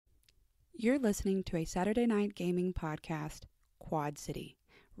You're listening to a Saturday night gaming podcast, Quad City,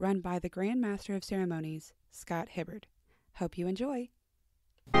 run by the Grand Master of Ceremonies, Scott Hibbard. Hope you enjoy.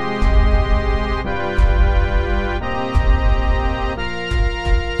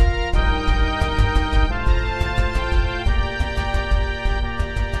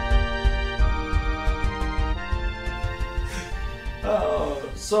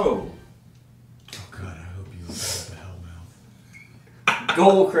 Oh God, I hope you have the hell mouth.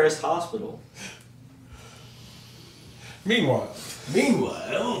 Goldcrest Hospital. Meanwhile,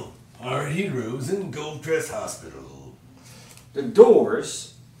 our heroes in Goldcrest Hospital. The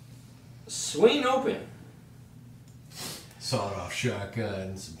doors swing open. Sawed-off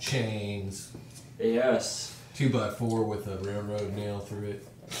shotgun, some chains. Yes. 2x4 with a railroad nail through it.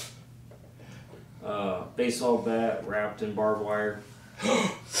 Baseball bat wrapped in barbed wire.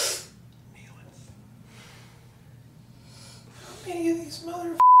 How many of these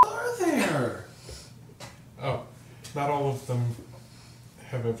motherfuckers are there? Oh, not all of them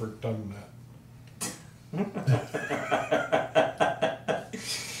have ever done that.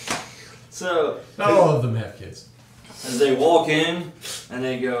 So, Not all of them have kids. as they walk in, and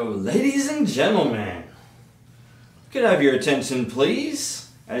they go, "Ladies and gentlemen, could I have your attention, please?"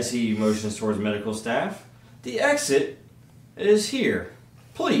 As he motions towards medical staff. "The exit is here.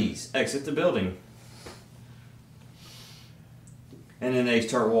 Please exit the building." And then they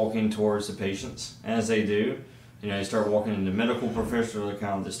start walking towards the patients. And as they do, they start walking into medical professional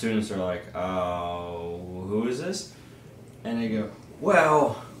account. The students are like, who is this? And they go,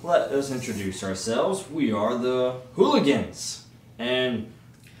 "Well, let us introduce ourselves. We are the hooligans. And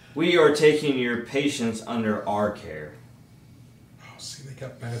we are taking your patients under our care." Oh, see, they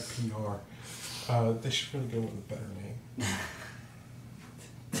got bad PR. They should really go with a better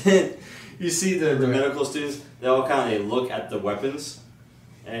name. You see the medical students, they all kind of look at the weapons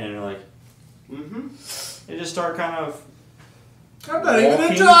and they're like, They just start kind of I'm not even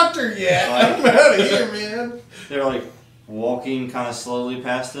walking. a doctor yet. I'm out of here, man. They're like walking kind of slowly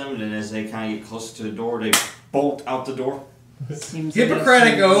past them, and then as they kind of get closer to the door, they bolt out the door.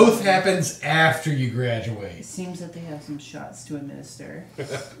 Hippocratic oath happens after you graduate. It seems that they have some shots to administer.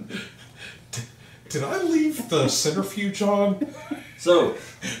 Did I leave the centrifuge on? So,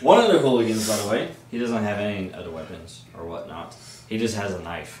 one of the hooligans, by the way, he doesn't have any other weapons or whatnot. He just has a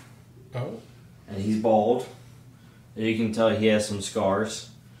knife. Oh. And he's bald. And you can tell he has some scars.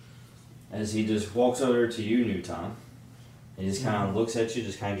 As he just walks over to you, Newton. He just kind of looks at you,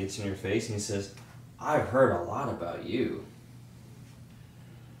 just kind of gets in your face, and he says, "I've heard a lot about you."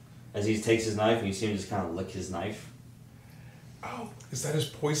 As he takes his knife, and you see him just kind of lick his knife. Oh, is that his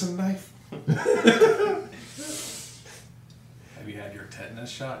poison knife? Have you had your tetanus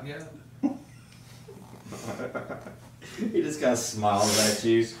shot yet? He just kind of smiles at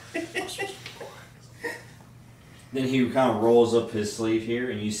you. Then he kind of rolls up his sleeve here,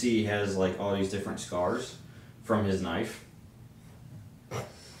 and you see he has like all these different scars from his knife.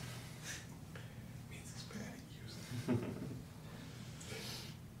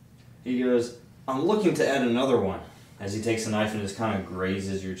 He goes, "I'm looking to add another one." As he takes a knife and just kind of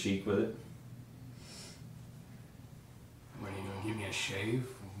grazes your cheek with it. What, are you going to give me a shave?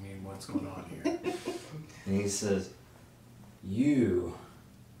 I mean, what's going on here? And he says, "You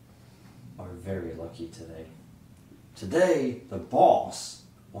are very lucky today. Today, the boss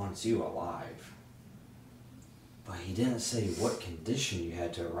wants you alive. But he didn't say what condition you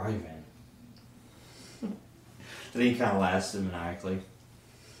had to arrive in." Then he kind of laughs maniacally.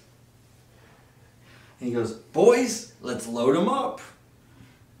 And he goes, "Boys, let's load him up."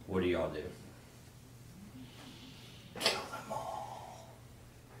 What do y'all do?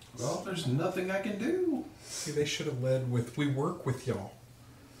 Well, there's nothing I can do. See, they should have led with, "We work with y'all."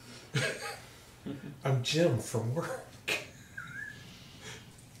 I'm Jim from work.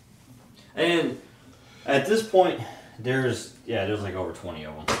 And at this point, there's like over 20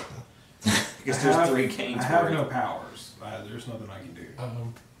 of them. Because there's 3 games. I have for it. no powers. There's nothing I can do.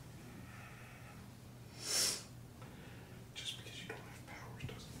 Just because you don't have powers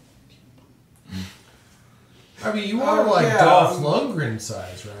doesn't. I mean, you are Dolph Lundgren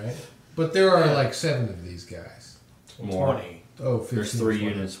size, right? But there are like 7 of these guys. More. 20. Oh, 15, There's 3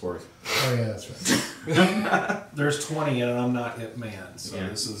 20. units worth. Oh, yeah, that's right. There's 20 and I'm not Hitman, so Yeah.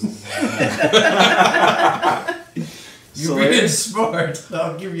 this is... You're being smart.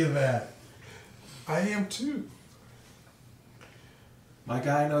 I'll give you that. I am too. My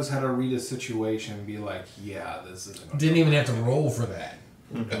guy knows how to read a situation and be like, yeah, this isn't going Didn't even have to roll for that.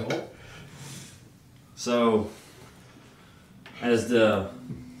 go. So, as the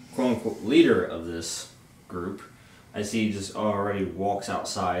quote-unquote leader of this group, as he just already walks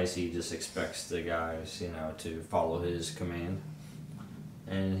outside, he just expects the guys, to follow his command.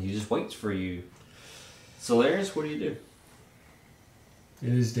 And he just waits for you. Solaris, what do you do?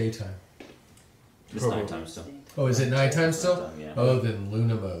 It is daytime. It's nighttime still. Oh, is it nighttime still? Nighttime, yeah. Oh, then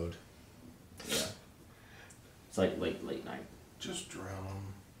Luna mode. Yeah. It's like late night. Just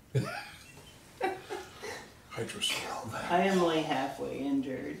drown them. Hydrosol. I am only halfway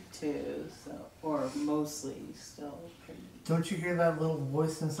injured too, or mostly still pretty. Don't you hear that little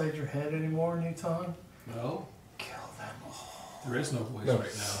voice inside your head anymore, Newton? No, Kill them all. there is no voice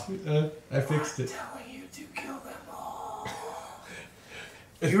right now. I fixed I'm it. telling you to kill them all.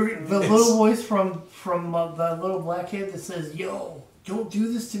 You're the little voice from that little black head that says, "Yo, don't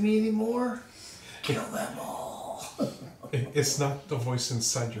do this to me anymore. Kill them all." It's not the voice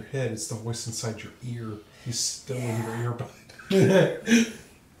inside your head, it's the voice inside your ear. He's still in your earbud.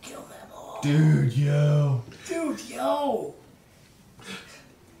 Kill them all. Dude, yo. Dude, yo.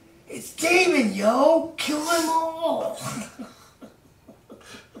 It's Damon, yo. Kill them all.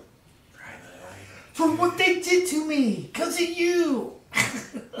 For what they did to me. 'Cause of you. I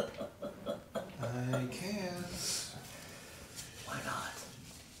can't. Why not?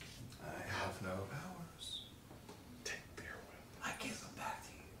 I have no powers. Take their whip. I give them back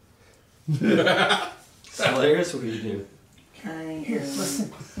to you. Solaris, what do you do? Here,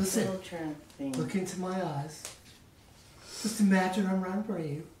 listen. Still trying to think. Look into my eyes. Just imagine I'm right in front of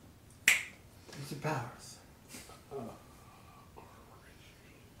you. Use your powers.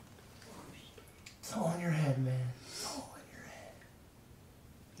 It's all in your head, man. It's all in your head.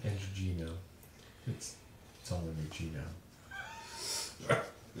 And your genome. It's all in your genome.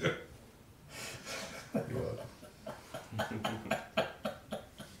 You're welcome.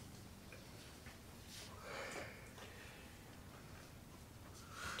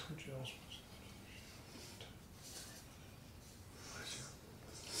 Told you I was supposed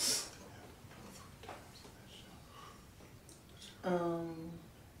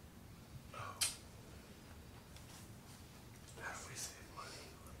How do we save money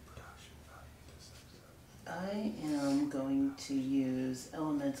on production value this episode? I am going to use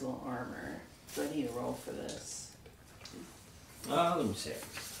elemental armor. Do I need a roll for this? Let me see.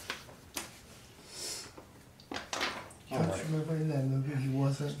 Don't you remember in that movie he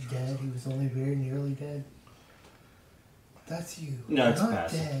wasn't dead, he was only very nearly dead? That's you. No, it's You're not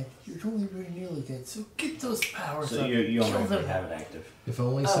passive. dead. You're only very nearly dead. So get those powers So up. you Kill already them. have it active. If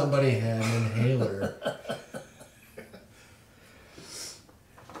only somebody had an inhaler.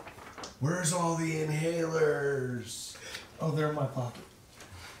 Where's all the inhalers? Oh, they're in my pocket.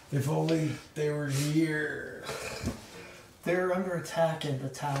 If only they were here. They're under attack in the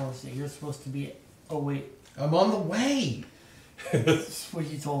towers that you're supposed to be at. Oh, wait. I'm on the way. This is what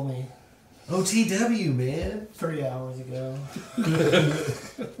you told me OTW, man. 3 hours ago.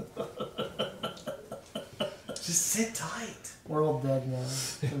 Just sit tight. We're all dead now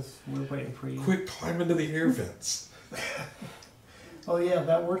because we're waiting for you. Quit climbing to the air vents. Oh, yeah,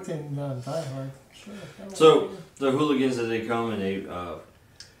 that worked in Die Hard. Sure. that worked So here. the hooligans, as they come and they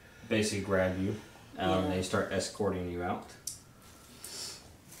basically grab you, and Yeah. they start escorting you out.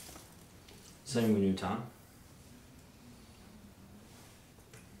 Same with Newton.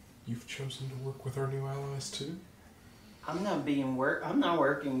 You've chosen to work with our new allies too? I'm not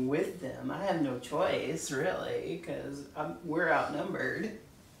working with them. I have no choice, really, because we're outnumbered.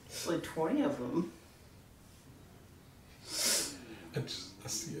 It's like 20 of them. I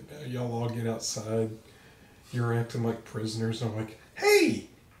see it now. Y'all all get outside. You're acting like prisoners. I'm like, hey!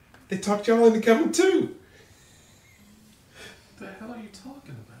 They talked y'all into coming too! What the hell are you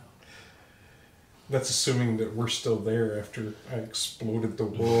talking about? That's assuming that we're still there after I exploded the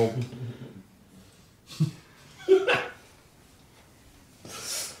world.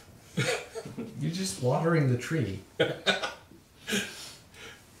 You're just watering the tree.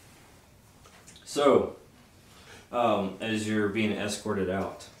 So, as you're being escorted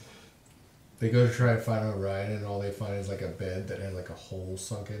out, They go to try to find Orion, and all they find is like a bed that has like a hole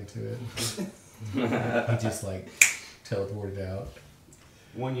sunk into it. He just like teleported out.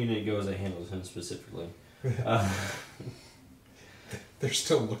 one unit goes that handles him specifically. They're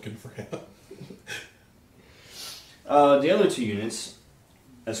still looking for him. The other two units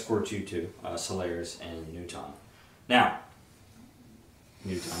escort you to Solaris and Newton. Now,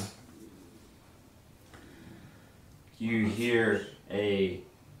 Newton, you hear a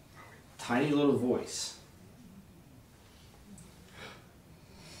tiny little voice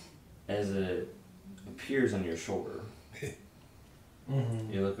as it appears on your shoulder.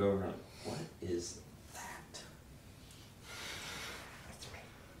 You look over and what is that?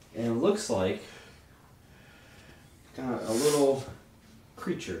 And it looks like a little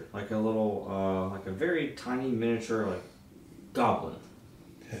creature, like a very tiny miniature like goblin,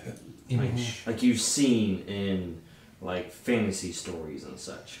 like you've seen in like fantasy stories and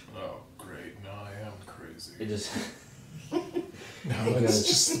such. Oh, great. Now I am crazy. It just No, it's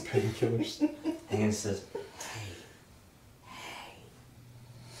just the painkillers. and it says, hey,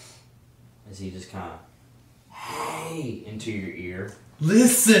 as he just kind of, hey, into your ear.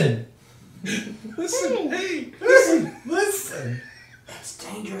 Listen! Listen, hey! Listen! It's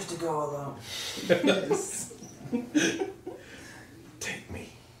dangerous to go alone. Take me.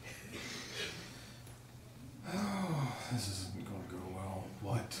 Oh, this isn't going to go well.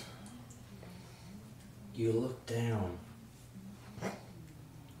 What? You look down. Look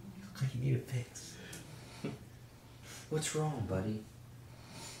like you need a fix. What's wrong, buddy?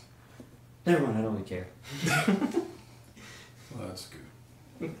 Never mind, I don't really care. Well, that's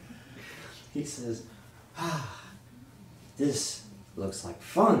good. He says, this looks like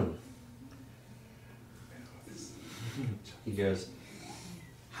fun. He goes,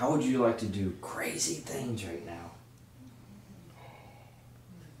 how would you like to do crazy things right now?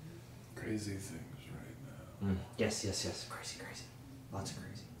 Crazy things right now. Yes, crazy. Lots of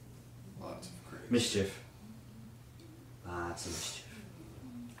crazy. Lots of crazy. Mischief. Lots of mischief.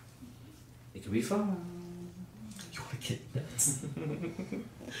 It could be fun. You want to get nuts?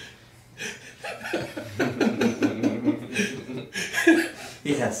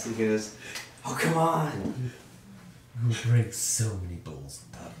 Yes, he goes, oh, come on. We'll break so many bowls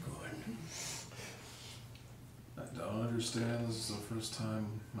of popcorn. I don't understand. This is the first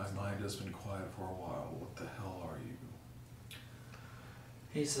time my mind has been quiet for a while. What the hell are you?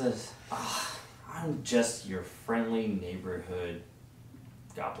 He says, I'm just your friendly neighborhood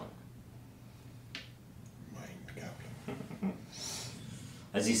goblin. Mind goblin.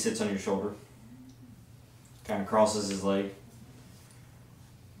 As he sits on your shoulder, kind of crosses his leg.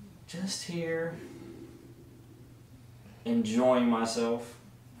 Just here, enjoying myself.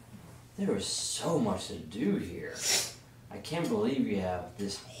 There is so much to do here. I can't believe you have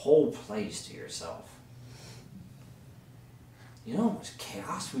this whole place to yourself. You know how much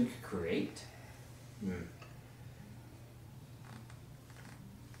chaos we could create? Can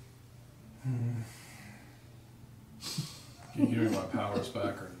you give me my powers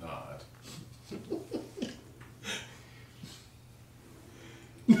back or not?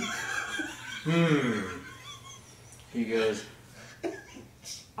 He goes,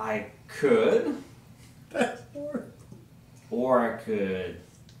 I could. That's horrible. Or I could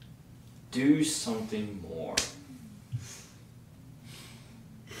do something more.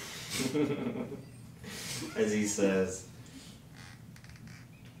 As he says,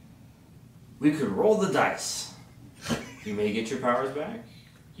 we could roll the dice. You may get your powers back.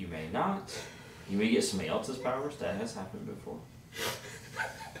 You may not. You may get somebody else's powers. That has happened before.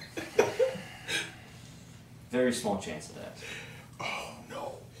 Very small chance of that. Oh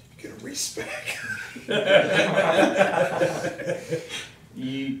no, you get a respec.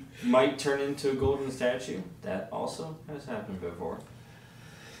 You might turn into a golden statue. That also has happened before.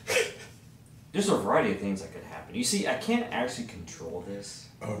 There's a variety of things that could happen. You see, I can't actually control this.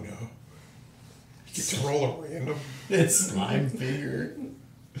 Oh no. You get to roll a random. It's slime figure.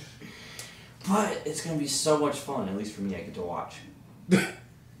 But it's going to be so much fun, at least for me, I get to watch.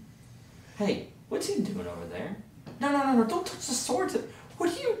 Hey, what's he doing over there? No, don't touch the swords. What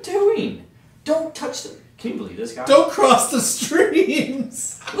are you doing? Don't touch the... Can you believe this guy? Don't cross the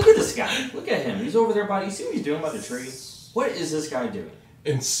streams! Look at this guy. Look at him. He's over there by... You see what he's doing by the tree? What is this guy doing?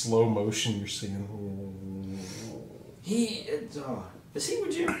 In slow motion, you're seeing. Is he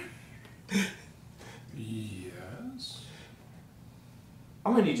with you? Yes.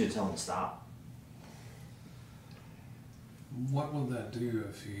 I'm going to need you to tell him to stop. What will that do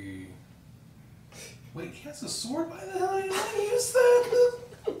if he... Wait, he has a sword? Why the hell are you going to use that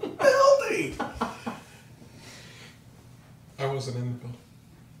in the building? I wasn't in the building.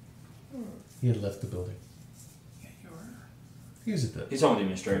 He had left the building. Yeah, you were. He was at the... He's on the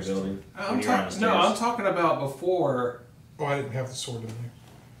administrative building. I'm when you're on the no, stairs. I'm talking about before. Oh, I didn't have the sword in there.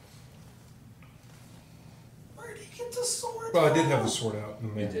 Where did he get the sword? Well, I did have the sword out in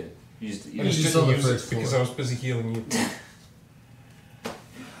You there. did. You just I just He's on didn't the use it first because floor. I was busy healing you.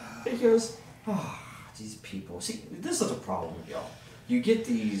 He goes, these people. See, this is a problem, y'all. You get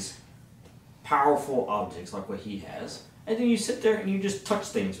these powerful objects like what he has, and then you sit there and you just touch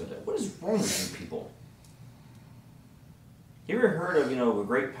things with it. What is wrong with you people? You ever heard of, with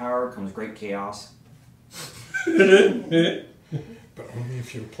great power comes great chaos? But only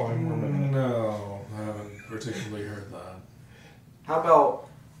if you apply more mana. No, I haven't particularly heard that. How about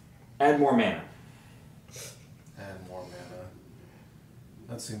add more mana? And more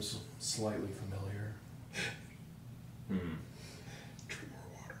That seems slightly familiar. Drink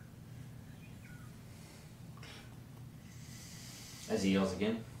more water. As he yells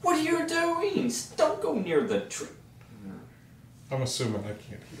again, "What are you doing? Don't go near the tree." I'm assuming I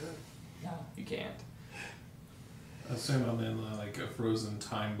can't hear it. No, you can't. I assume I'm in like a frozen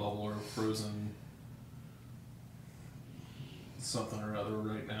time bubble or frozen something or other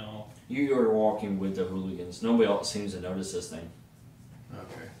right now. You are walking with the hooligans. Nobody else seems to notice this thing.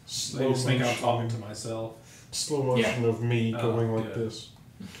 Okay. Slow They just think I'm motion. talking to myself. Slow motion of me Oh, going like good. this.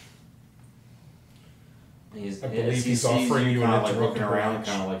 He's, I believe as he he's sees offering you kind an of like looking interruptible around,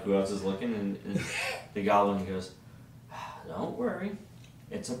 action. kind of like who else is looking, and the goblin goes, "Don't worry,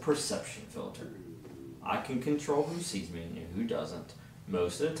 it's a perception filter. I can control who sees me and who doesn't.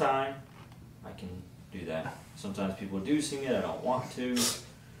 Most of the time, I can do that. Sometimes people do see me that I don't want to.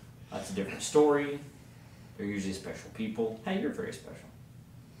 That's a different story. They're usually special people. Hey, you're very special."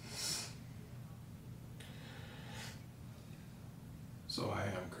 So I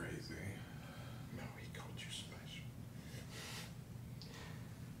am crazy. No, he called you special.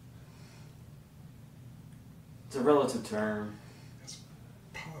 It's a relative term. That's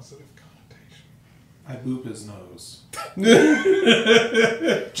positive connotation. I boop his nose.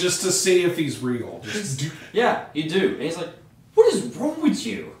 Just to see if he's real. Just do. Yeah, you do. And he's like, "What is wrong with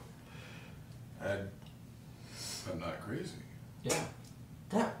you?" I'm not crazy. Yeah,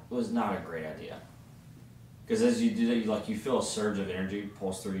 that was not a great idea. Because as you do that, you feel a surge of energy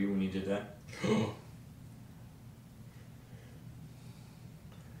pulse through you when you did that.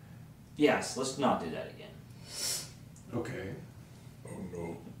 Yes, let's not do that again. Okay. Oh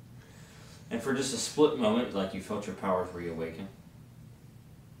no. And for just a split moment, you felt your powers reawaken.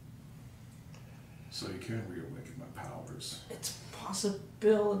 So you can reawaken my powers. It's a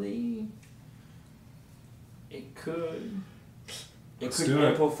possibility. It could. It Let's could do it.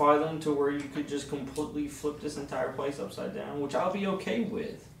 amplify them to where you could just completely flip this entire place upside down, which I'll be okay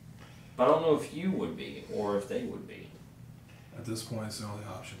with. But I don't know if you would be, or if they would be. At this point, it's the only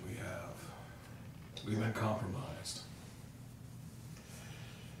option we have. We've been compromised.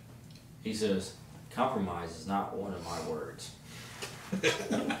 He says, "Compromise is not one of my words."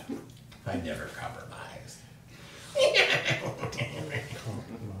 I never compromised.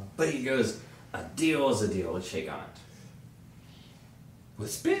 But he goes, "A deal is a deal. Let's shake on it."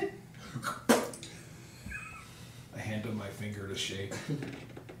 With spit? I hand him my finger to shake.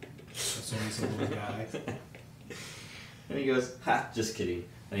 That's only he's a little guy. And he goes, "Ha, just kidding."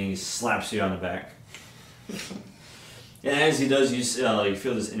 And he slaps you on the back. And as he does, you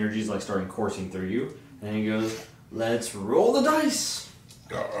feel this energy is starting coursing through you. And he goes, "Let's roll the dice."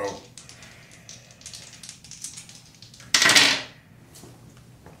 Uh-oh.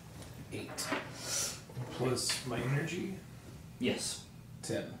 Eight. Plus my energy? Yes.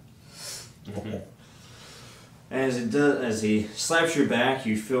 10. As he slaps your back,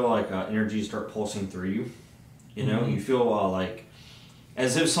 you feel energy start pulsing through you. You know, you feel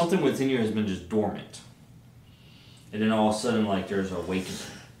as if something within you has been just dormant. And then all of a sudden, there's awakening.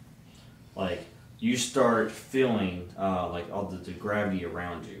 You start feeling all the gravity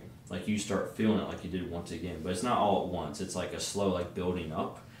around you. You start feeling it like you did once again. But it's not all at once. It's a slow building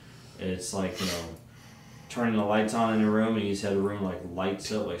up. It's turning the lights on in the room, and you just have the room lights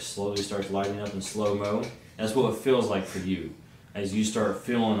up, slowly starts lighting up in slow-mo. That's what it feels like for you. As you start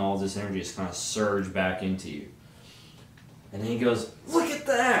feeling all this energy just kind of surge back into you. And then he goes, "Look at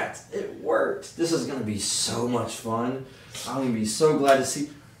that! It worked! This is going to be so much fun. I'm going to be so glad to see..."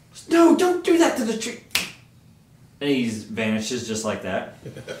 "No, don't do that to the tree!" And he vanishes just like that.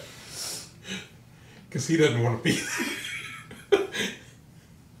 Because he doesn't want to be there.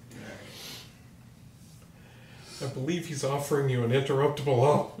 I believe he's offering you an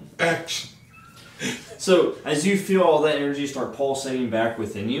interruptible action. So, as you feel all that energy start pulsating back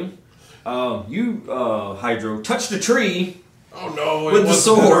within you, Hydro, touch the tree. Oh no, it With the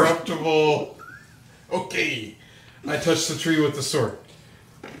wasn't sword. interruptible. Okay. I touched the tree with the sword.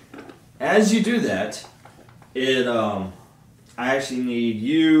 As you do that, I actually need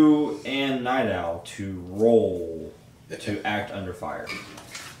you and Night Owl to roll to act under fire.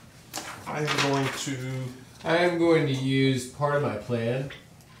 I I am going to use part of my plan.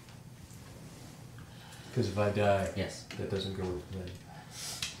 Because if I die, Yes. that doesn't go with the plan.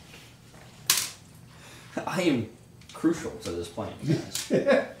 I am crucial to this plan, you guys.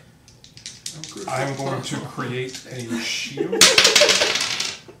 I'm going to create a shield.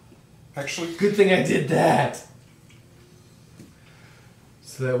 Actually, Good thing I did that!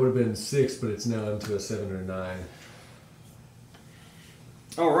 So that would have been 6, but it's now into a 7 or 9.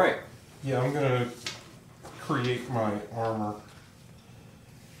 All right. yeah, I'm going to create my armor.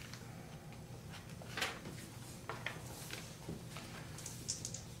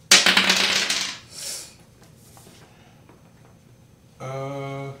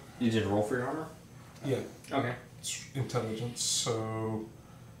 You did roll for your armor? Yeah. Okay. It's intelligence, so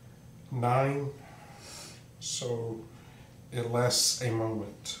 9. So it lasts a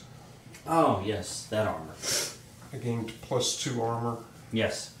moment. Oh, yes, that armor. I gained +2 armor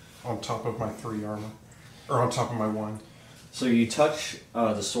Yes. on top of my 3 armor. Or on top of my 1. So you touch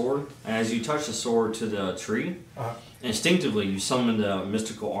the sword, and as you touch the sword to the tree, instinctively you summon the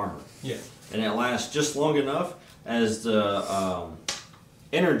mystical armor. Yeah. And it lasts just long enough as the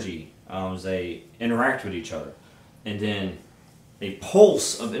energy, as they interact with each other. And then a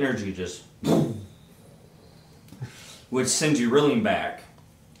pulse of energy just, which sends you reeling back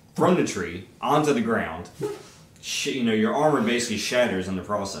from the tree onto the ground. Your armor basically shatters in the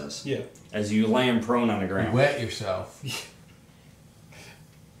process. Yeah. As you land prone on the You ground. wet yourself.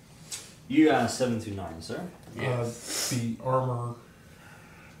 You got 7 through 9, sir. The armor.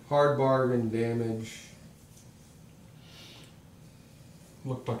 Hard bargain damage.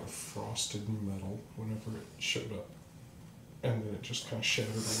 Looked like a frosted metal whenever it showed up. And then it just kind of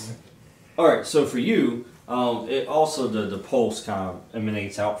shattered away. Alright, so for you, it also, the pulse kind of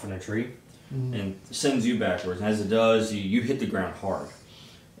emanates out from the tree and sends you backwards. And as it does, you hit the ground hard.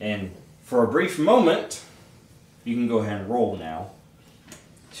 And for a brief moment, you can go ahead and roll now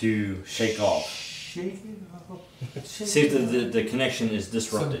to shake off. Shake it off. See if the connection is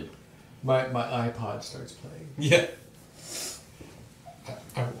disrupted. My iPod starts playing. Yeah.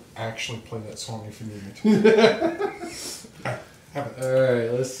 I will actually play that song if you need me to. I haven't.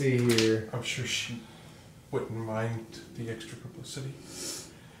 Alright, let's see here. I'm sure she wouldn't mind the extra publicity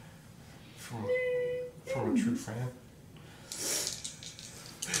from a true fan.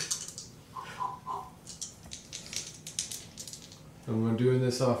 Am I doing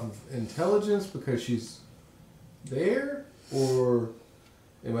this off of intelligence because she's there? Or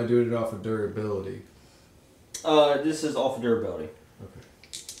am I doing it off of durability? This is off of durability. Okay.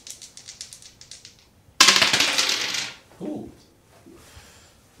 Cool.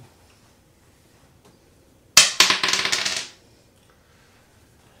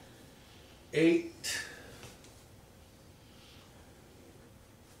 Eight.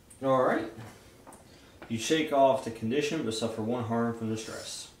 Alright. You shake off the condition but suffer 1 harm from the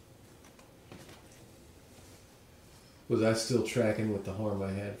stress. Was I still tracking with the harm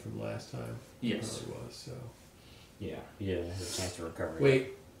I had from last time? Yes. Probably was, so. Yeah, you have a chance to recover. Wait,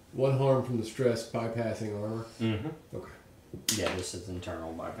 1 harm from the stress bypassing armor? Mm-hmm. Okay. Yeah, this is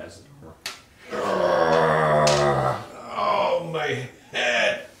internal bypass armor. Oh, my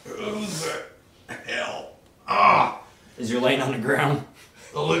head! Who the hell? As you're laying on the ground.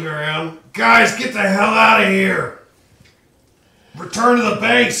 I look around. Guys, get the hell out of here! Return to the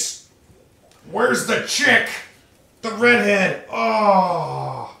base! Where's the chick? The redhead!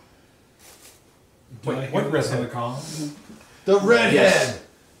 Oh! Do I hear this on the comm? The redhead! Yes.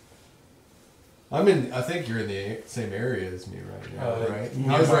 I think you're in the same area as me right now, right?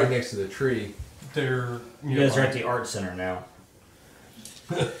 I was nearby. right next to the tree. They're You guys are at the art center now.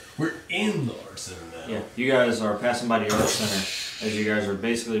 We're in the art center now. Yeah, you guys are passing by the art center as you guys are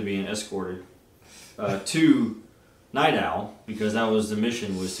basically being escorted to Night Owl because that was the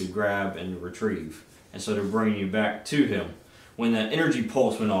mission, was to grab and retrieve. And so they're bringing you back to him. When that energy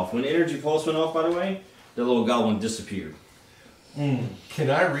pulse went off, by the way, the little goblin disappeared. Can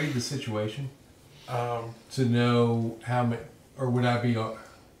I read the situation to know how much, or would I be?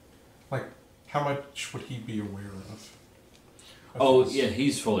 like, how much would he be aware of? Oh, his- yeah,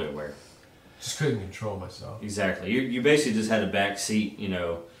 he's fully aware. Just couldn't control myself. Exactly. You basically just had a back seat,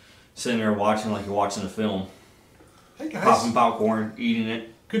 sitting there watching like you're watching a film. Hey guys, Popping popcorn, eating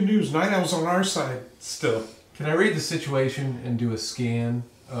it. good news. Night Owl's on our side still. Can I read the situation and do a scan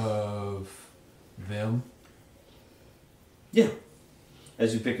of them? Yeah.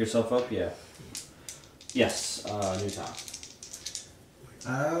 As you pick yourself up, yeah. Yes, new time.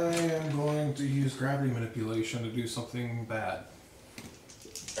 I am going to use gravity manipulation to do something bad.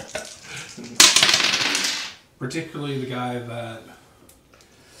 Particularly the guy that...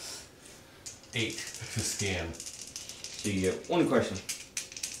 8 to scan. So you get one question.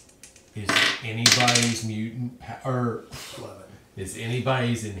 Is anybody's mutant or 11. is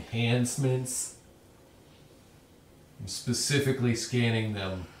anybody's enhancements? I'm specifically scanning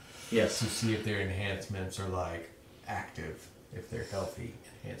them Yes. to see if their enhancements are like active, if they're healthy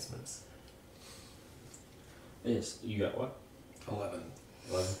enhancements. Yes. You got what? 11.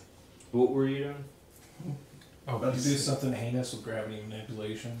 11. What were you doing? Oh, About to do something heinous with gravity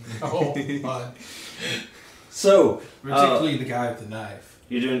manipulation. oh, fun. So, Particularly the guy with the knife.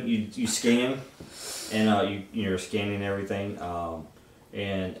 you're doing you scan, and you're scanning everything,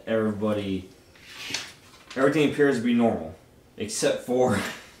 and everything appears to be normal, except for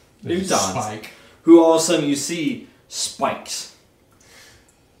Newtons, Spike. who all of a sudden you see spikes.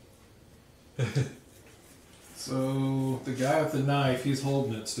 So the guy with the knife, he's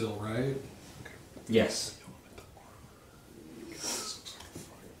holding it still, right? Yes.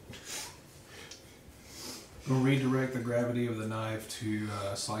 We'll redirect the gravity of the knife to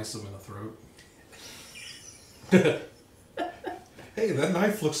slice him in the throat. Hey, that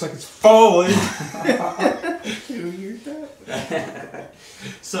knife looks like it's falling.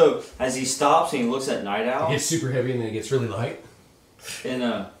 So as he stops and he looks at Night Owl, It gets super heavy and then it gets really light.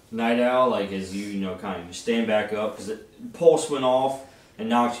 and Night Owl, like as you kind of you stand back up because the pulse went off and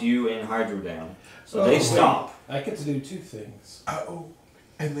knocked you and Hydro down. So they stop. I get to do two things. Oh,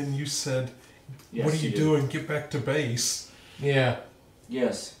 and then you said, Yes, "What are you do. doing? Get back to base." Yeah.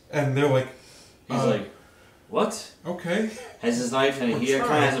 Yes. And they're like, He's like, what? "Okay." Has his knife and he kind of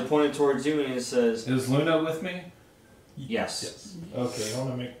has it pointed towards you and it says, Is Luna with me? yes. Okay, I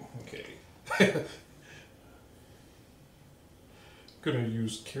want to make... Okay. Gonna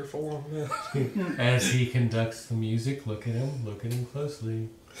use careful on that. As he conducts the music, look at him closely.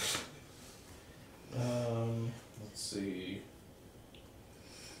 Let's see.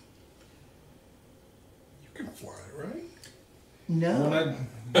 You can fly, right? No. Luna,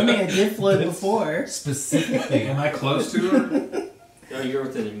 I mean, I did float before. Specifically. am I close to her? No, you're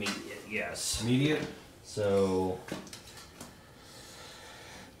within immediate, yes. Immediate? So,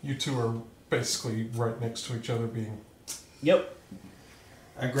 You two are basically right next to each other, being. yep.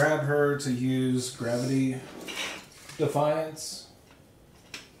 I grab her to use gravity defiance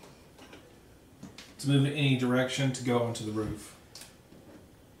to move in any direction to go onto the roof.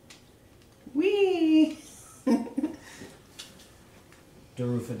 Whee! The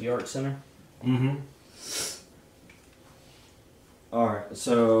roof of the art center. Mm-hmm. Alright,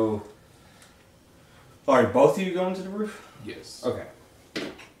 so. Alright, both of you going to the roof? Yes. Okay.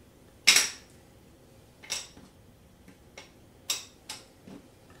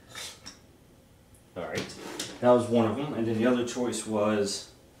 Alright. That was one of them. And then the other choice was.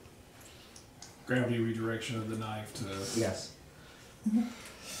 Gravity redirection of the knife to... Yes.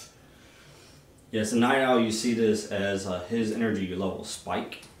 Yes, in Night Owl, you see this as his energy level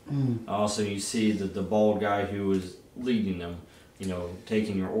spike. Also, you see the bald guy who was leading them,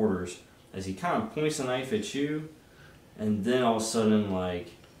 taking your orders, as he kind of points the knife at you, and then all of a sudden, like,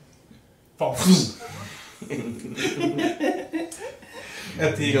 Falls.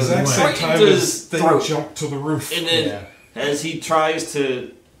 At the Goes exact away. same Right time into as his they throat. jump to the roof. and then Yeah. as he tries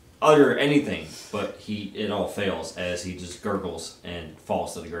to utter anything, but it all fails as he just gurgles and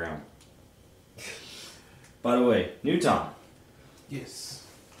falls to the ground. By the way, Newton, Yes.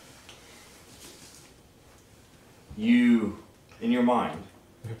 you, in your mind,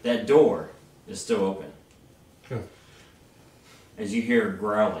 that door is still open. Good. As you hear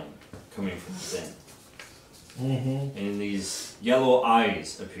growling coming from within. Mm-hmm. And these yellow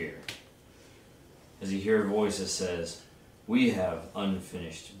eyes appear. As you hear a voice that says, "We have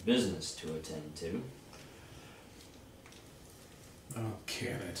unfinished business to attend to." Oh,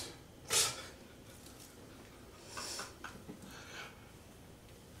 can it?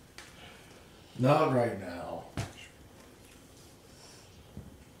 Not right now.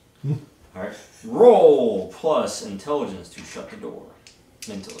 Alright. Roll plus intelligence to shut the door.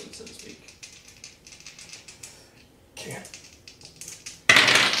 Mentally, so to speak. Can't.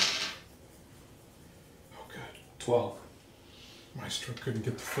 Oh, good. 12. Maestro couldn't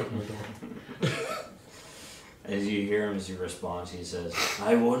get the foot in the door. As you hear him, as he responds, he says,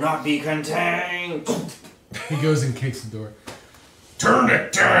 "I will not be contained." He goes and kicks the door. Turn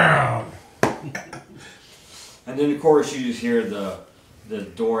it down! And then, of course, you just hear the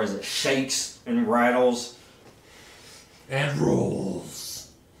door as it shakes and rattles. And rolls.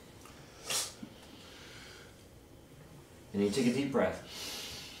 And you take a deep breath.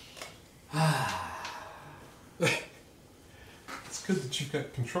 It's good that you've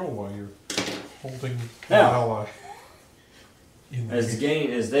got control while you're holding an Now. ally. In the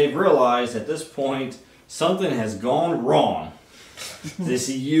As they've realized at this point, something has gone wrong. They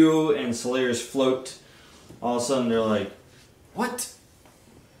see you and Slayer's float. All of a sudden, they're like, "What?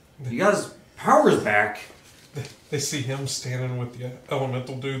 You guys' power's back." They see him standing with the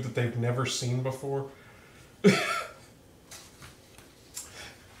elemental dude that they've never seen before.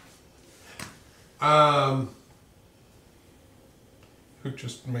 Who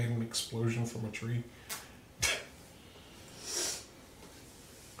just made an explosion from a tree.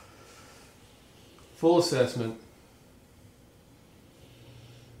 Full assessment.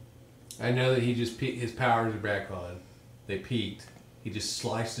 I know that he just his powers are back on. They peaked. He just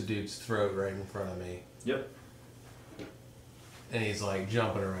sliced a dude's throat right in front of me. Yep. and he's like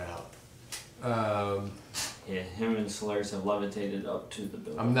jumping around. Yeah, him and Solaris have levitated up to the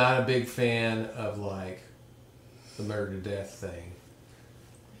building. I'm not a big fan of like the murder death thing.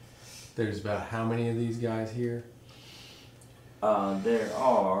 There's about how many of these guys here? There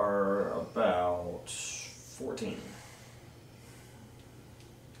are about 14.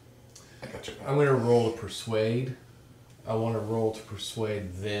 I got you. I'm gonna roll to persuade. I want to roll to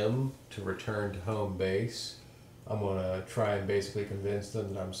persuade them to return to home base. I'm gonna try and basically convince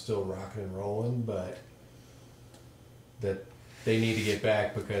them that I'm still rocking and rolling, but that they need to get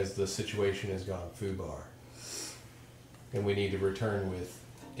back because the situation has gone foobar. And we need to return with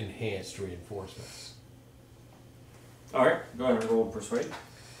enhanced reinforcements. Alright, go ahead and roll persuade.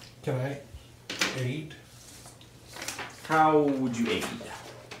 Can I aid? How would you aid?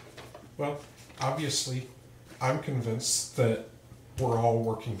 Well, obviously, I'm convinced that we're all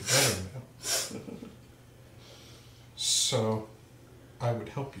working together now. So, I would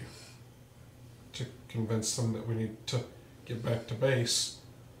help you to convince them that we need to get back to base.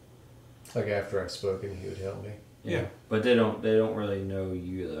 Like after I've spoken, he would help me. Yeah. But they don't really know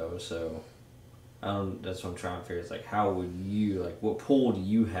you though, so that's what I'm trying to figure. It's like, how would you, like, what pull do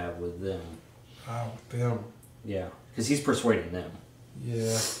you have with them? With them. Yeah, because he's persuading them.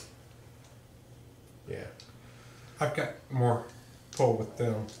 Yeah. Yeah. I've got more pull with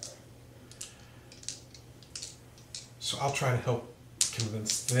them. So I'll try to help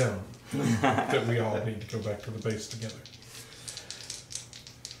convince them that we all need to go back to the base together.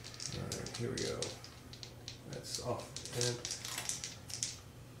 Alright, here we go. That's off. And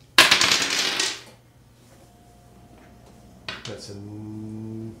that's a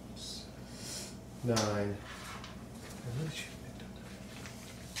 9. I really should have picked up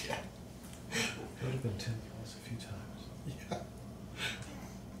that. Yeah. It would have been 10 plus a few times. Yeah.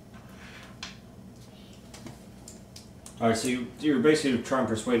 Alright, so you're basically trying to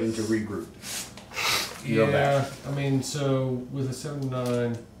persuade them to regroup. You go Yeah, back. I mean, so with a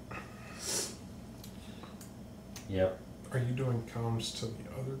 7-9. Yep. Are you doing comms to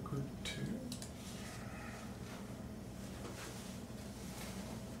the other group too?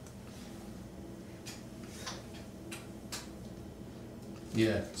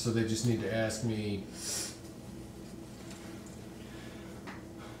 Yeah, so they just need to ask me.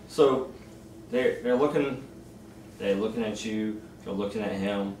 So they're looking at you, they're looking at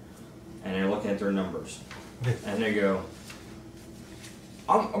him, and they're looking at their numbers. And they go,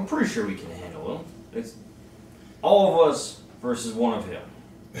 I'm pretty sure we can handle him. It's all of us versus one of him.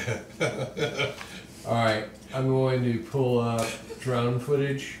 Alright, I'm going to pull up drone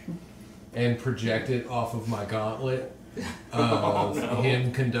footage and project it off of my gauntlet of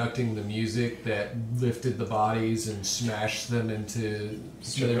him conducting the music that lifted the bodies and smashed them into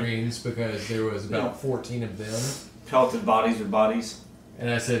smithereens because there was about 14 of them. Pelted bodies with bodies. And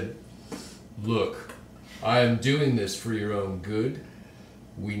I said, look, I am doing this for your own good.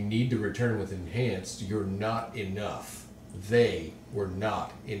 We need to return with enhanced. You're not enough. They were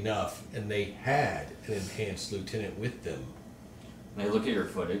not enough, and they had an enhanced lieutenant with them. And they look at your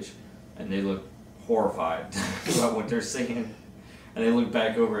footage, and they look horrified about what they're seeing. And they look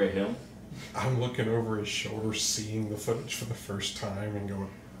back over at him. I'm looking over his shoulder, seeing the footage for the first time, and going,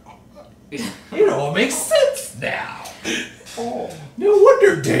 It all makes sense now. Oh. No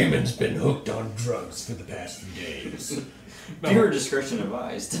wonder Damon's been hooked on drugs for the past few days. Viewer discretion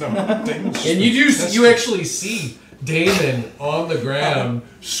advised. no, Damon's And you actually see Damon on the ground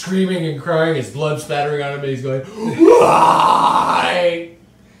screaming and crying, his blood spattering on him, and he's going, why?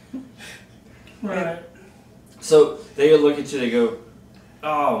 Right. So they look at you, they go,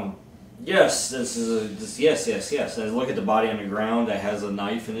 yes, yes. And they look at the body on the ground that has a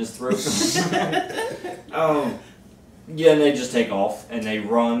knife in his throat. Yeah, and they just take off, and they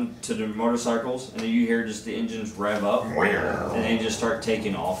run to their motorcycles, and then you hear just the engines rev up, and they just start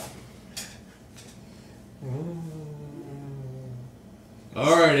taking off.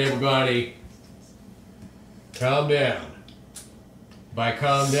 Alright, everybody. Calm down. By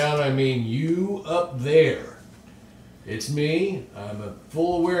calm down, I mean you up there. It's me. I'm at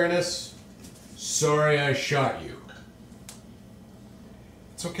full awareness. Sorry I shot you.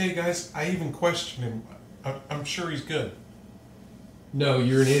 It's okay, guys. I even questioned him. I'm sure he's good. No,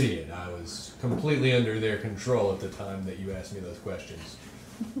 you're an idiot. I was completely under their control at the time that you asked me those questions.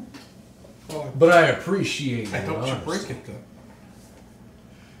 Well, But I appreciate I your helped you honesty. break it, though.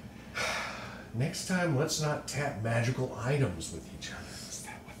 Next time, let's not tap magical items with each other. Is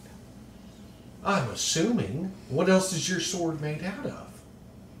that what? I'm assuming. What else is your sword made out of?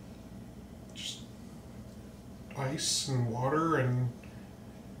 Just ice and water and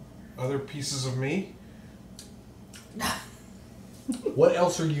other pieces of me? What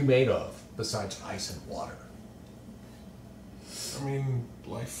else are you made of besides ice and water? I mean,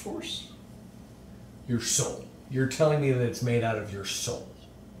 life force? Your soul. You're telling me that it's made out of your soul.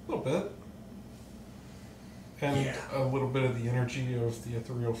 A little bit. And Yeah. a little bit of the energy of the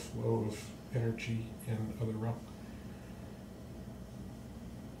ethereal flow of energy in other realm.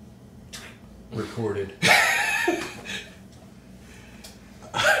 Recorded.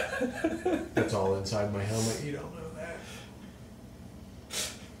 That's all inside my helmet. You don't know that.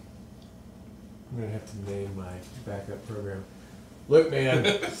 I'm gonna have to name my backup program. Look,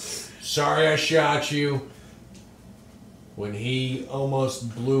 man. Sorry I shot you. When he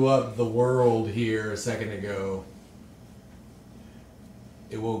almost blew up the world here a second ago,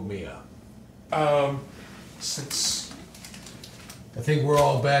 it woke me up. Since I think we're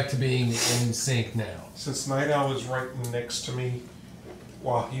all back to being in sync now. Night Owl is right next to me,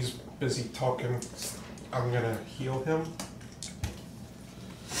 while he's busy talking, I'm gonna heal him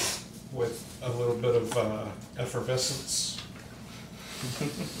with a little bit of effervescence.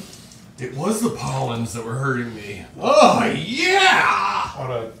 It was the pollens that were hurting me. Oh, yeah! On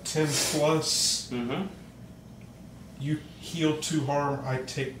a 10 plus, you heal 2 harm, I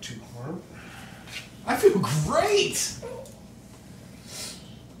take 2 harm. I feel great!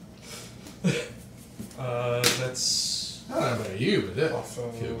 That's I don't know about you, but that off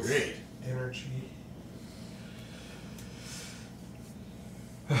of feel great. energy.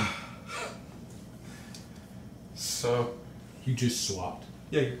 So, You just swapped.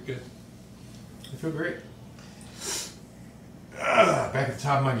 yeah, you're good. I feel great. Back at the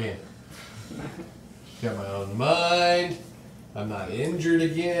top of my game. Got my own mind. I'm not injured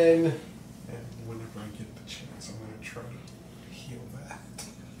again. And whenever I get the chance, I'm going to try to heal that.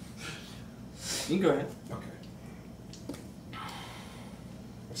 You can go ahead. Okay.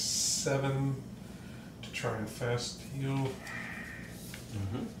 7 to try and fast heal,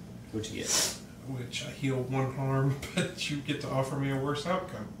 What'd you get? which I heal 1 harm, but you get to offer me a worse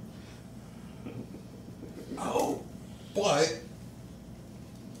outcome. Oh, but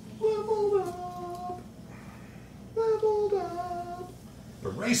leveled up. Leveled up.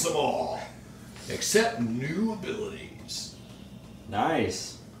 Erase them all. Except new abilities.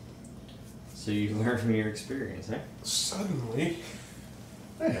 Nice. So you learned from your experience, eh? Suddenly,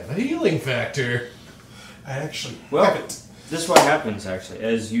 I have a healing factor. I actually Well, have it. this is what happens actually.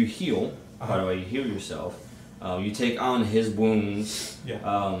 As you heal, by the way, you heal yourself. You take on his wounds,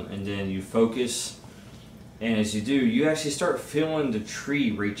 Yeah. and then you focus. And as you do, you actually start feeling the tree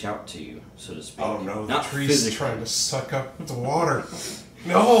reach out to you, so to speak. Oh no, the Not tree's physically. trying to suck up the water.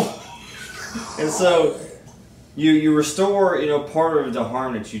 No! And so you restore, part of the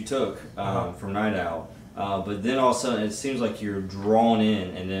harm that you took from Night Owl. But then all of a sudden, it seems like you're drawn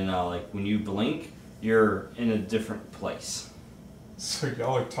in, and then like when you blink, you're in a different place. So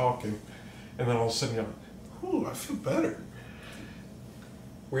y'all are talking, and then all of a sudden you're like, ooh, I feel better.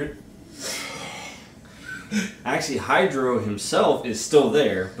 Weird. Actually, Hydro himself is still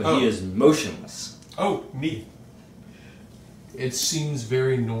there, but he is motionless. Oh, neat. It seems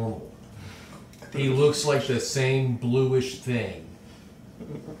very normal. He looks like the same bluish thing.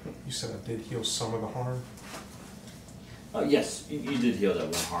 You said I did heal some of the harm? Oh, yes, you did heal that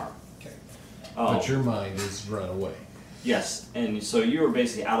 1 harm. Okay. But your mind is run away. Yes, and so you are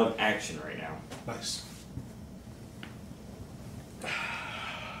basically out of action right now. Nice.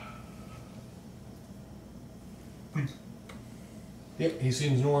 Yep, he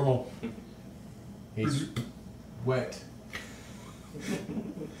seems normal. He's wet.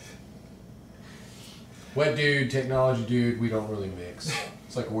 Wet dude, technology dude, we don't really mix.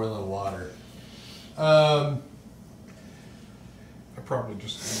 It's like oil and water. I probably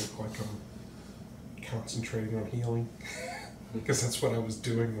just look like I'm concentrating on healing. Because that's what I was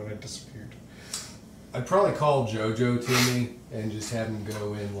doing when I disappeared. I'd probably call JoJo to me and just have him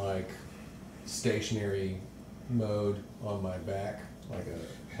go in like stationary mode on my back, like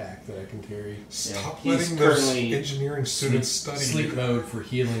a pack that I can carry. Stop he's letting those currently engineering students study. Sleep mode for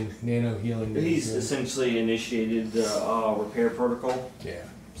healing, nano healing. He's Yeah. essentially initiated the repair protocol, Yeah.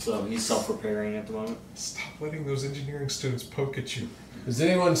 so he's self-repairing at the moment. Stop letting those engineering students poke at you. Has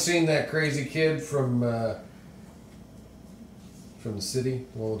anyone seen that crazy kid from the city?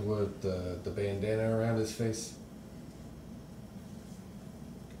 The one with the bandana around his face?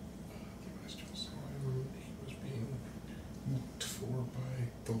 He was being looked for by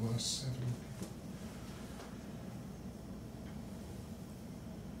the last 7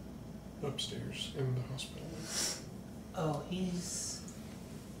 upstairs in the hospital. Oh, he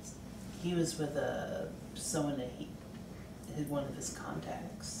was with someone that one of his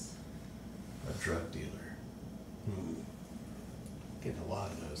contacts. A drug dealer. Getting a lot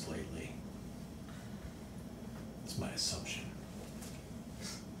of those lately. That's my assumption.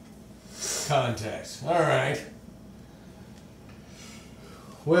 Context. Alright.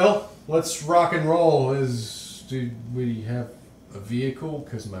 Well, let's rock and roll. Do we have a vehicle?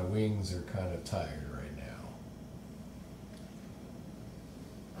 Because my wings are kind of tired right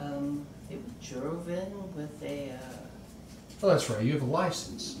now. It was drove in with a, Oh, that's right. You have a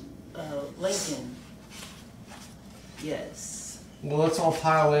license. Lincoln. Yes. Well, let's all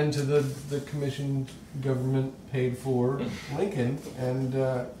pile into the commissioned government paid for Lincoln, and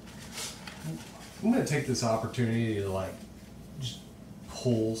I'm going to take this opportunity to like just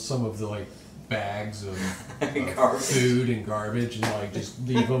pull some of the like bags of food and garbage and like just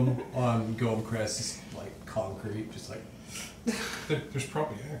leave them on Goldcrest's like concrete, just like. There's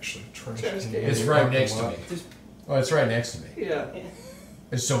probably actually a trash can. It's right next to me. Oh, it's right next to me. Yeah.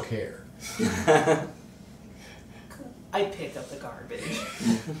 I just don't care. I pick up the garbage.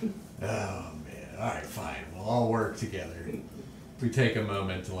 Oh man! All right, fine. We'll all work together. We take a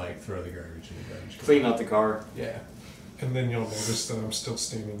moment to like throw the garbage in the garbage can. Clean out the car. Yeah. And then you'll notice that I'm still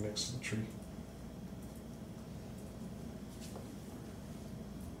standing next to the tree.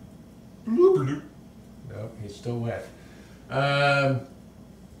 Bloop. Nope, he's still wet. Come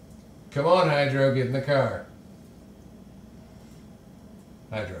on, Hydro, get in the car.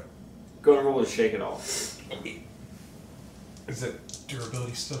 Hydro. Go and roll to shake it off. Is it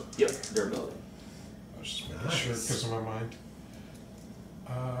durability still? Yep, durability. I was just making sure because of my mind.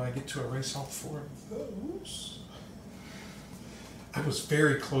 I get to erase all 4 of those. I was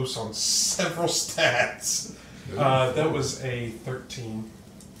very close on several stats. That was a 13.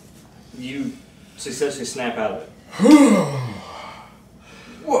 You successfully snap out of it.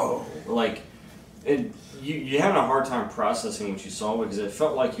 Whoa! Like, you're having a hard time processing what you saw because it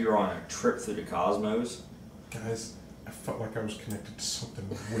felt like you were on a trip through the cosmos. Guys, I felt like I was connected to something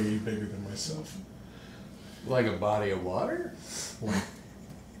way bigger than myself. Like a body of water? Like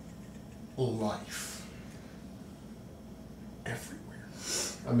life. Everywhere.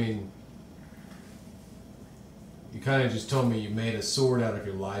 I mean, you kind of just told me you made a sword out of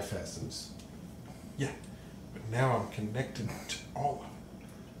your life essence. Yeah, but now I'm connected to all of it.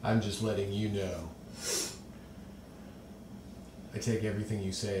 I'm just letting you know. I take everything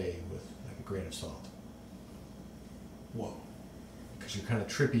you say with like a grain of salt. Whoa. Because you're kind of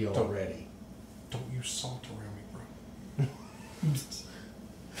trippy already. Don't use salt around me, bro.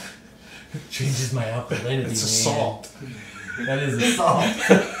 Changes my alkalinity. It's a man. salt. That is a salt.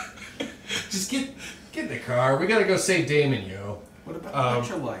 Just get in the car. We gotta go save Damon, yo. What about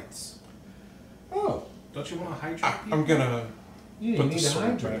electrolytes? Oh, Don't you want to hydrate people? I'm gonna you put need the to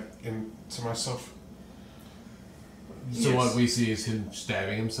sword hydrate. back into myself. So Yes. what we see is him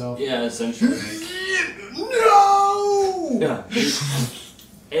stabbing himself. Yeah, essentially. No. Yeah.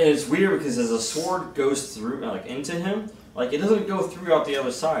 And it's weird because as the sword goes through, like into him, like it doesn't go through out the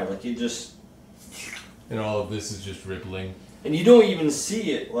other side. Like it just, And all of this is just rippling. and you don't even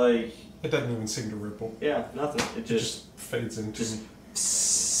see it. Like, It doesn't even seem to ripple. yeah, nothing. It It just, just fades into just. me.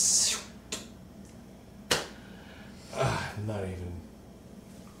 I'm not even.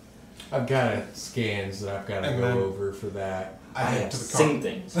 I've got scans that I've got to And go then- over for that. I head to the car. sing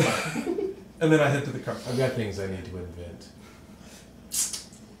things. And then I head to the car. I've got things I need to invent.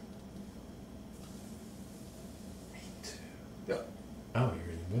 Oh, you're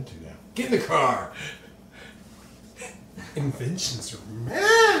an inventor now. Get in the car! Inventions are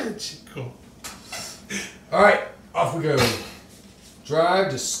magical. Alright, off we go.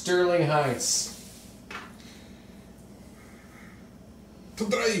 Drive to Sterling Heights. To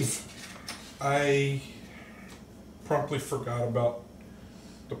drive. I promptly forgot about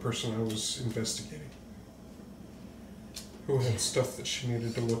the person I was investigating, who had stuff that she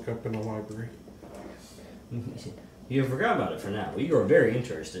needed to look up in a library. You forgot about it for now. You are very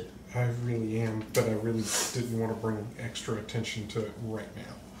interested. I really am, but I really didn't want to bring extra attention to it right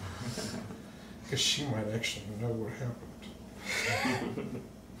now. Because she might actually know what happened.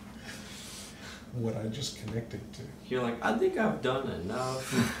 What I just connected to. You're like, I think I've done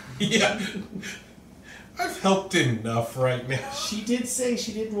enough. Yeah. I've helped enough right now. She did say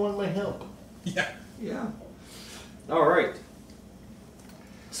she didn't want my help. Yeah. Yeah. All right.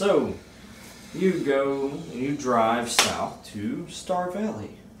 So, you go and you drive south to Star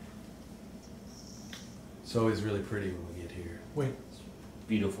Valley. It's always really pretty when we get here. Wait,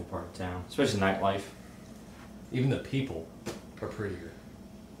 Beautiful part of town, especially nightlife. Even the people are prettier.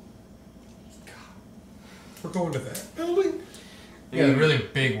 we're going to that building? Yeah, the really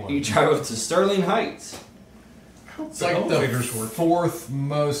big one. You drive up to Sterling Heights. I hope It's the like the elevators work. fourth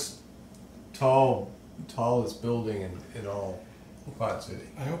most tallest building in all Quad City.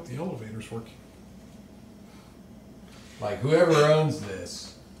 I hope the elevator's working. Like, whoever owns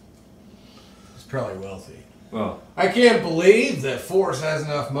this is probably wealthy. Well, I can't believe that Force has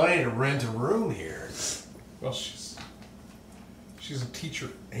enough money to rent a room here. Well, she's a teacher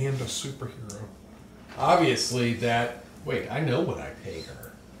and a superhero. Obviously, that... Wait, I know what I pay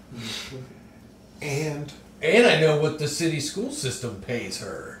her. And I know what the city school system pays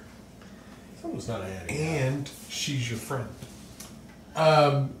her. Someone's not adding And she's your friend.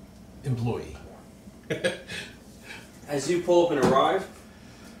 Employee. as you pull up and arrive,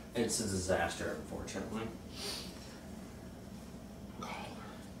 it's a disaster, unfortunately.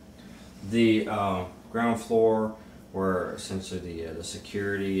 The ground floor, where essentially the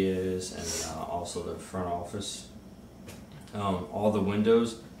security is, and also the front office, all the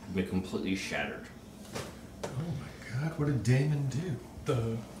windows have been completely shattered. Oh my god, what did Damon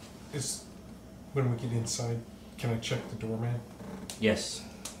do? When we get inside, can I check the doorman? Yes.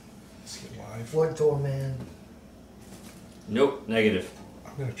 Is he alive? What doorman? Nope, negative.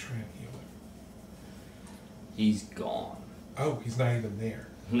 I'm gonna try and heal him. He's gone. Oh, he's not even there.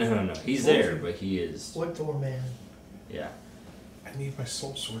 No. He's there, but he is. What doorman? Yeah. I need my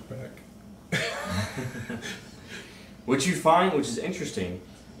soul sword back. What you find, which is interesting,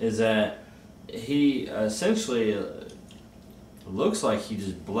 is that he essentially looks like he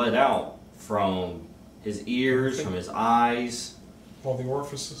just bled out from his ears, from his eyes. All the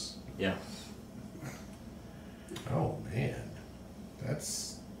orifices. Yeah. Oh man,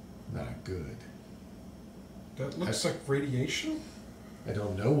 that's not good. That looks like radiation. I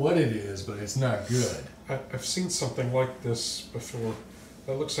don't know what it is, but it's not good. I've seen something like this before.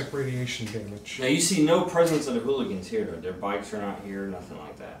 That looks like radiation damage. Now you see no presence of the hooligans here, though. Their bikes are not here, nothing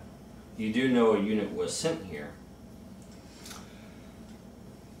like that. You do know a unit was sent here.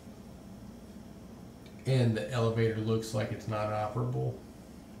 And the elevator looks like it's not operable.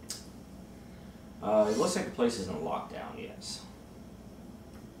 It looks like the place is in lockdown, yes.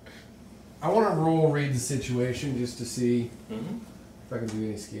 I want to roll read the situation just to see Mm-hmm. if I can do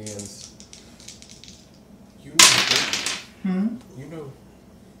any scans. You know, Hmm? you know,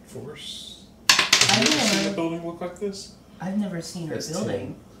 Force. I Have you ever seen know. a building look like this? I've never seen her That's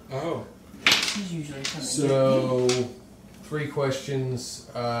building. Oh, She's usually coming. So, 3 questions.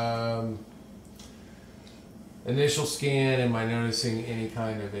 Initial scan, am I noticing any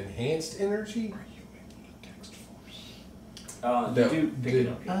kind of enhanced energy? are you able to text Force? You No, do pick it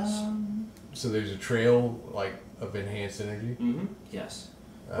up, me. yes. So there's a trail, like, of enhanced energy? Mm-hmm. Yes.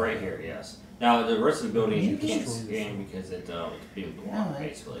 Right here, yes. Now, the rest of the building you can't Destroy scan because it's being No, blocked,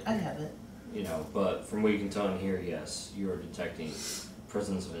 basically. I have it. You know, but from what you can tell in here, yes, you are detecting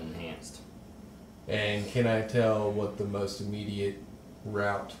presence of enhanced. And can I tell what the most immediate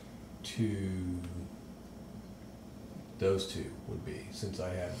route to those two would be? Since I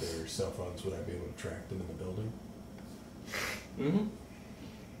have their cell phones, would I be able to track them in the building? Mm-hmm.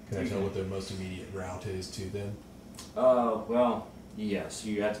 Can I tell what their most immediate route is to them? Well, yes,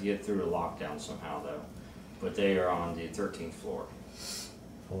 you have to get through the lockdown somehow, though. But they are on the 13th floor. If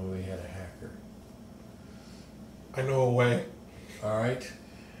only we had a hacker. I know a way. Alright.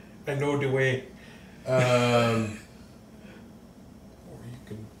 I know the way. Um, Or you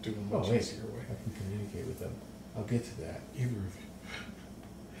can do a much Oh, wait. easier way. I can communicate with them. I'll get to that. Either of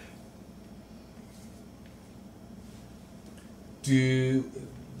you.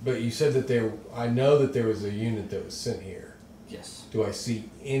 But you said that I know that there was a unit that was sent here. Yes. Do I see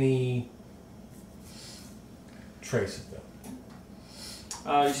any trace of them?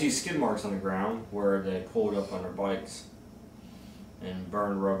 You see skid marks on the ground where they pulled up on their bikes and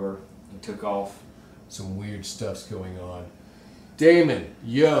burned rubber and took off. Some weird stuff's going on. Damon,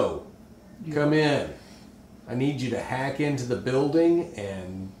 yo, come in. I need you to hack into the building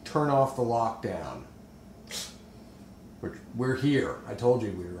and turn off the lockdown. We're here. I told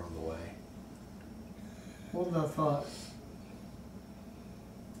you we were on the way. Hold that thought.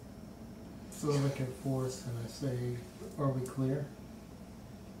 So I look at Force and I say, are we clear?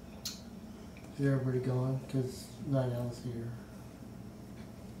 Is everybody gone? Because Night Owl's here.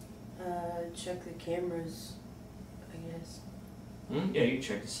 Check the cameras, I guess. Yeah, you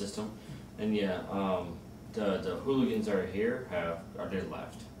check the system, and yeah, the hooligans that are here they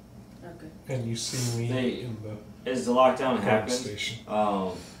left. Okay. And you see me They- in the As the lockdown guard happened, station.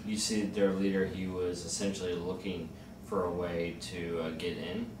 you see their leader. He was essentially looking for a way to get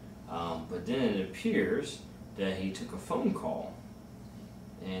in, but then it appears that he took a phone call,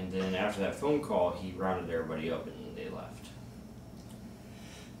 and then after that phone call, he rounded everybody up and they left.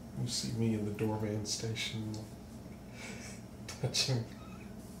 You see me in the doorman station touching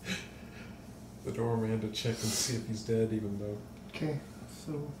the doorman to check and see if he's dead, even though Okay,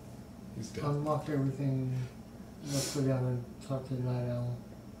 so He's dead. unlocked everything. Let's go down and talk to the night owl.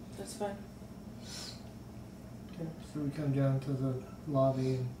 That's fine. Okay, so we come down to the lobby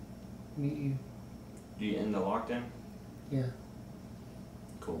and meet you. Do you end the lockdown? Yeah.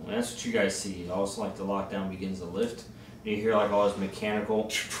 Cool. And that's what you guys see. Also, like the lockdown begins to lift. And you hear like all this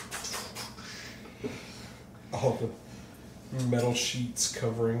mechanical. All the metal sheets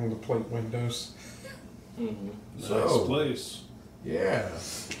covering the plate windows. Mm-hmm. Nice So- place. Yeah,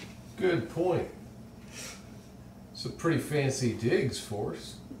 good point. Some pretty fancy digs,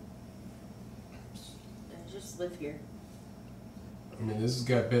 Force. I just live here. I mean, this has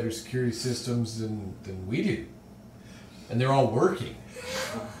got better security systems than we do. And they're all working.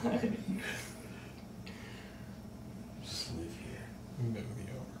 Just live here. No,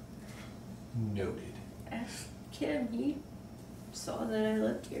 the owner. Noted. Ask Kim. He saw that I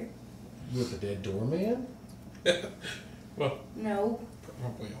lived here. With the dead doorman? Well, No,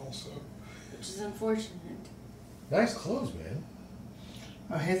 probably also. which is unfortunate. Nice clothes, man.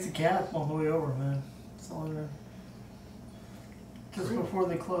 I hit the cap on the way over, man. That's all I know. Just before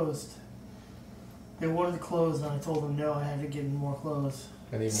they closed. They wanted to close, and I told them no, I had to get more clothes.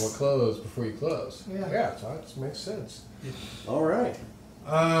 I need more clothes before you close. Yeah. Yeah, so that makes sense. All right.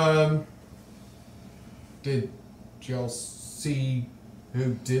 Did y'all see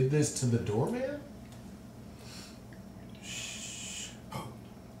who did this to the doorman?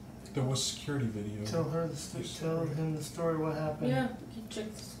 There was security video. Tell him the story, what happened. Yeah, we can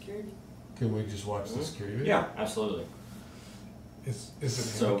check the security. Can we just watch the security video? Yeah, absolutely. Is it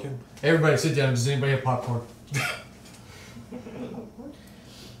So- Anakin? Everybody sit down. Does anybody have popcorn?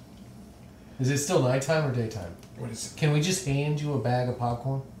 Is it still nighttime or daytime? What is it? Can we just hand you a bag of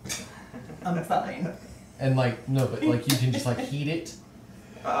popcorn? I'm fine. And like, no, but like you can just like heat it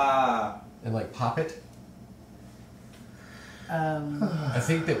and like pop it? I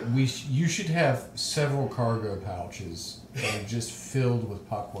think that you should have several cargo pouches that are just filled with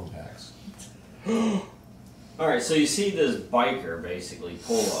popcorn packs. Alright, so you see this biker basically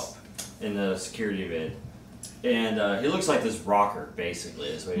pull up in the security vid. And he looks like this rocker, basically,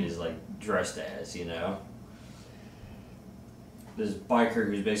 is what he's like dressed as, you know? This biker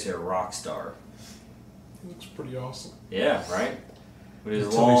who's basically a rock star. Looks pretty awesome. Yeah, right? With his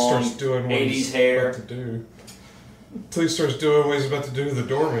Until he long starts doing what 80s he's hair. about to do. Until he starts doing what he's about to do to the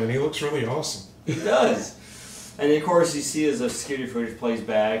doorman. He looks really awesome. He does. And of course, you see as the security footage plays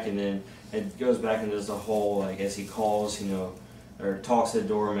back, and then it goes back and does the whole, like, as he calls, you know, or talks to the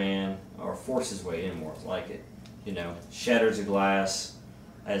doorman, or forces his way in more like it, you know, shatters a glass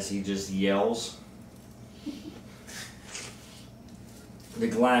as he just yells. The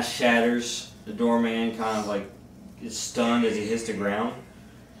glass shatters. The doorman kind of like is stunned as he hits the ground.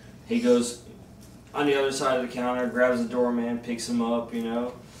 He goes on the other side of the counter, grabs the doorman, picks him up, you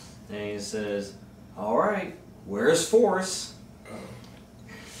know, and he says, "All right, where's Force?"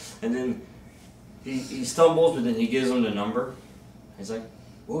 And then he stumbles, but then he gives him the number. He's like,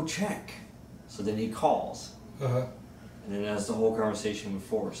 "We'll check." So then he calls, Uh-huh. and then that's the whole conversation with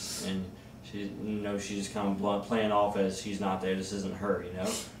Force, and she, you know, she's just kind of playing off as she's not there. This isn't her, you know.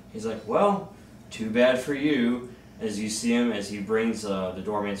 He's like, "Well, too bad for you." As you see him, as he brings the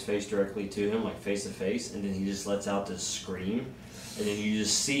doorman's face directly to him, like face to face, and then he just lets out this scream, and then you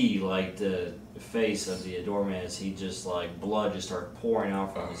just see like the face of the doorman as he just like blood just starts pouring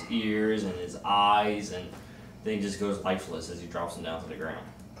out from his ears and his eyes, and then he just goes lifeless as he drops him down to the ground.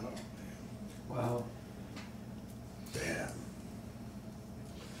 Wow. Damn.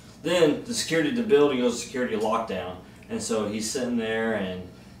 Then the security of the building goes to security lockdown, and so he's sitting there, and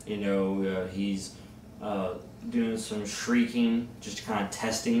you know he's doing some shrieking, just kind of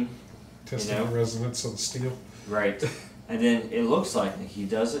testing. Testing You know? the resonance of the steel. Right. And then it looks like he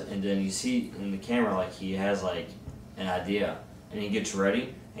does it, and then you see in the camera like he has like an idea, and he gets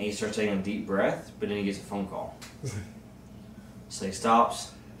ready, and he starts taking a deep breath, but then he gets a phone call. So he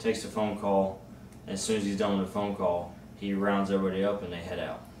stops, takes the phone call, and as soon as he's done with the phone call, he rounds everybody up and they head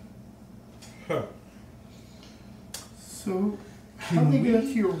out. Huh. So, how'd they get up to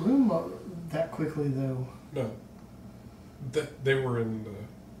your room that quickly, though? No. They were in The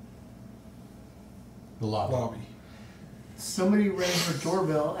the lobby. lobby. Somebody rang her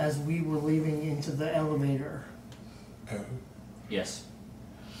doorbell as we were leaving into the elevator. Oh. Yes.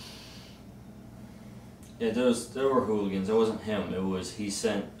 Yeah, there were hooligans. It wasn't him. It was he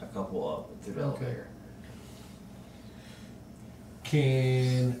sent a couple up through the Okay. elevator.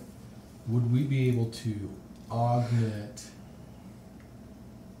 Would we be able to augment?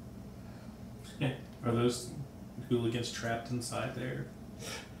 Are those hooligans trapped inside there?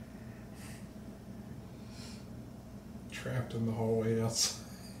 trapped in the hallway outside.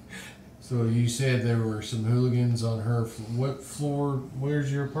 So you said there were some hooligans on her. What floor?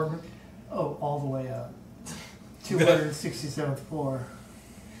 Where's your apartment? Oh, all the way up. 267th floor.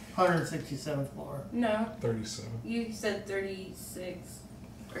 167th floor. No, 37. you said 36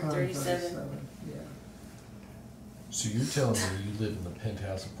 or 37. 137, yeah. So you're telling me you live in the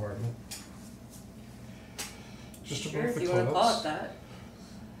penthouse apartment? Just Sure, above if the you want to call it clubs. that.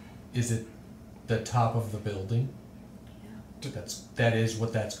 Is it the top of the building? That is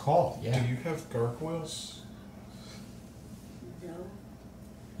what that's called. Yeah. Do you have gargoyles? No.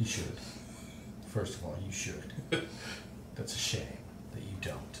 You should. First of all, you should. That's a shame that you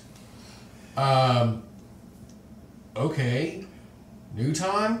don't. Okay. New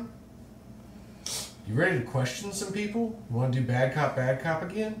time? You ready to question some people? You want to do bad cop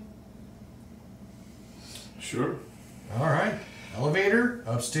again? Sure. Alright. Elevator,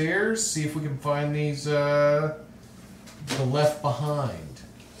 upstairs, see if we can find these, the left behind.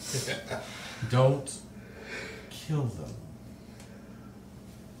 Don't kill them.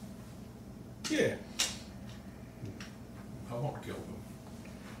 Yeah. I won't kill them.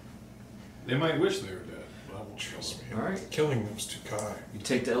 They might wish they were dead, but I won't kill Trust them. me. All right. Killing them's too high. You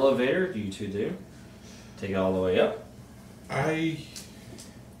take the elevator. You two do. Take it all the way up. I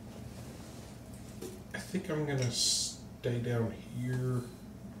think I'm gonna stay down here.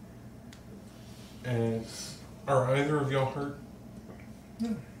 And are either of y'all hurt?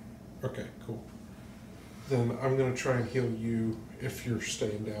 No. Okay, cool. Then I'm gonna try and heal you if you're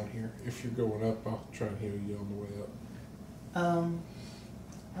staying down here. If you're going up, I'll try and heal you on the way up.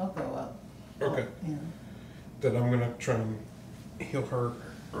 I'll go up. Okay. Yeah. Then I'm gonna try and heal her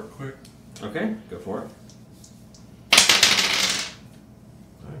real quick. Okay, go for it.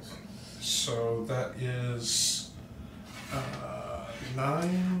 Nice. So that is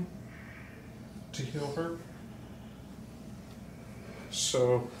 9 to heal her.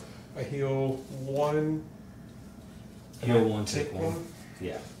 So I heal 1. and Heal I one, take one.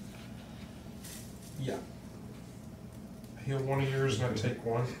 Yeah. Yeah. I heal 1 of yours and I take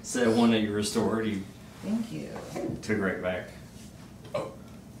 1. So that one that you restored, you Thank you. took right back. Oh.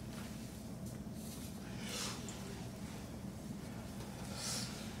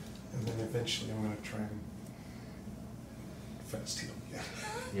 And then eventually I'm going to try and fast heal. Yeah.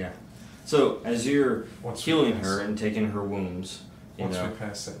 Yeah. So as you're Once we healing pass- her and taking her wounds, you Once know, we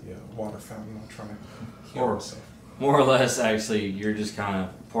pass that water fountain, I'll try and heal Or- myself. more or less, actually, you're just kind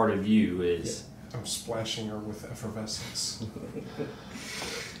of part of you is. I'm splashing her with effervescence.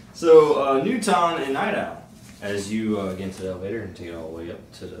 So Newton and Night Owl, as you get into the elevator and take it all the way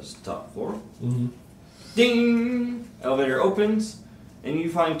up to the top floor. Mm-hmm. Ding! Elevator opens, and you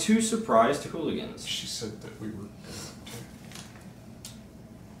find 2 surprised hooligans. She said that we were going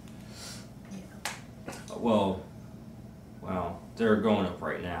to. Well, wow, they're going up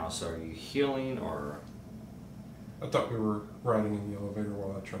right now. So are you healing or? I thought we were riding in the elevator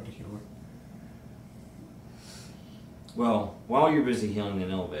while I tried to heal her. Well, while you're busy healing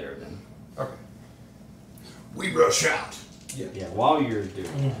an elevator, then. Okay. We rush out. Yeah. Yeah, while you're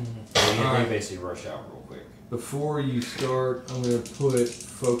doing that, they Alright. basically rush out real quick. Before you start, I'm going to put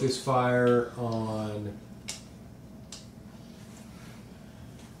focus fire on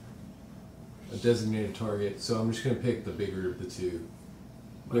a designated target. So I'm just going to pick the bigger of the two.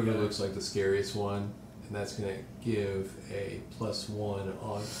 Whatever looks like the scariest one. And that's going to give a +1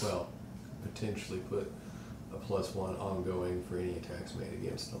 on, well, potentially put a +1 ongoing for any attacks made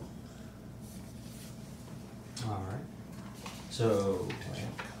against them. Alright. So,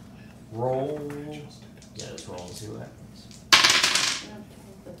 roll. Yeah, let's roll and see what happens.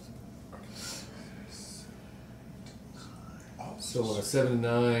 So on a 7 to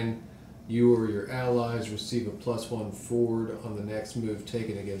 9, you or your allies receive a +1 forward on the next move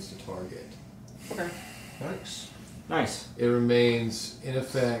taken against a target. Okay. Nice. Nice. It remains in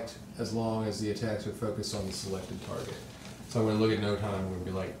effect as long as the attacks are focused on the selected target. So I'm going to look at no time and I'm going to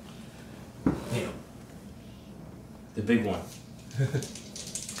be like, damn. The big one.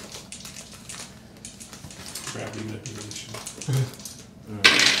 Gravity manipulation.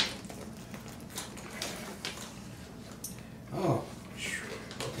 Oh,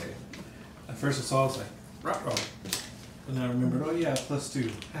 okay. At first I saw it was like, rock roll. And then I remembered, oh yeah,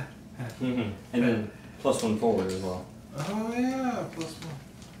 +2. Mm-hmm. And then +1 forward as well. Oh yeah, +1.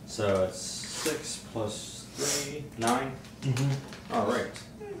 So it's 6 plus 3, 9. Mm-hmm. All right.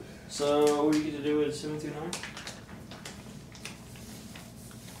 So what do you get to do with 7 through 9?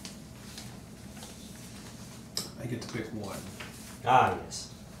 I get to pick one. Ah,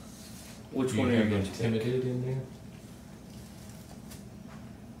 yes. Which Do one you are you have going to pick? intimidated in there?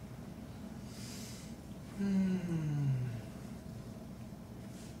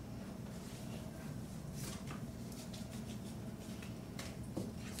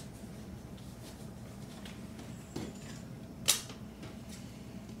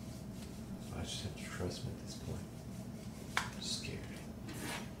 trust him at this point. I'm scared.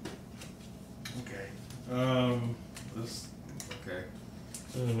 Okay. This. Okay.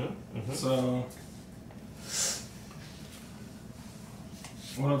 Mm-hmm. So,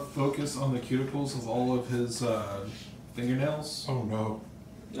 I want to focus on the cuticles of all of his fingernails Oh no.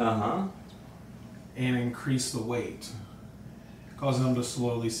 Uh-huh. and increase the weight, causing them to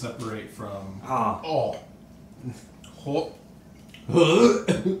slowly separate from. Ah. Oh. Oh.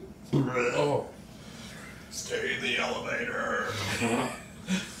 Stay in the elevator.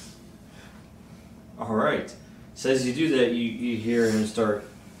 All right. So as you do that, you hear him start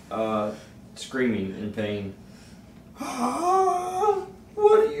screaming in pain. Ah,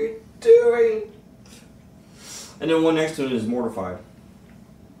 what are you doing? And then one next to him is mortified.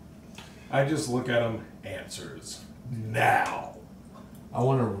 I just look at him. Answers now. I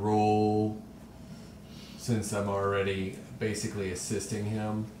want to roll, since I'm already basically assisting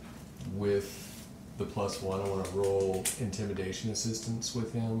him with the +1, I want to roll intimidation assistance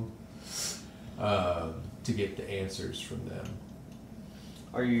with him to get the answers from them.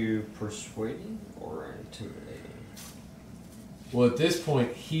 Are you persuading or intimidating? Well, at this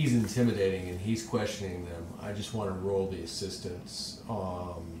point, he's intimidating and he's questioning them. I just want to roll the assistance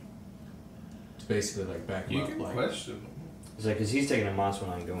to basically like back him You up. can Like, question him. It's like, because he's taking a minus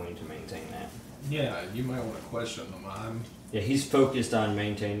one, I'm going to maintain that. Yeah, you might want to question him. Yeah, he's focused on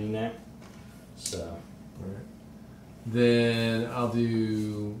maintaining that. So. Alright. Then I'll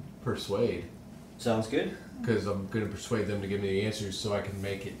do persuade. Sounds good. Because I'm going to persuade them to give me the answers so I can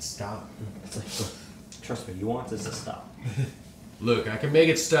make it stop. It's like, trust me, you want this to stop. Look, I can make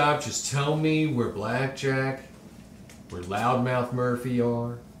it stop. Just tell me where Blackjack, where Loudmouth Murphy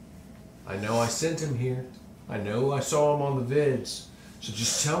are. I know I sent him here. I know I saw him on the vids. So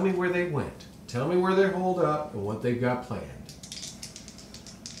just tell me where they went. Tell me where they're holed up and what they've got planned.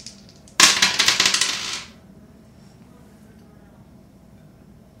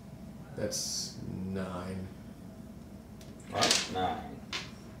 That's 9. Alright, 9.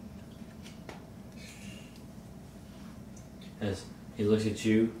 As he looks at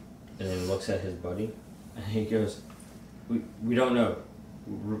you and then looks at his buddy and he goes, we don't know.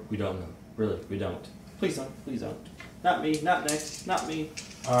 We don't know. Really, we don't. Please don't. Please don't. Not me. Not next. Not me.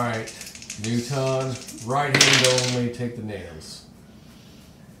 Alright, Newton, right hand only, take the nails.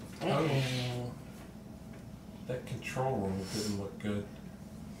 Oh. That control room didn't look good.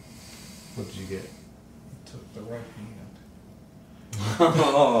 What did you get? Took the right hand.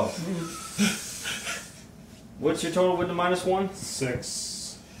 Oh. What's your total with the -1?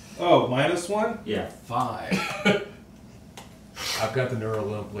 6. Oh, -1? Yeah. 5. I've got the neural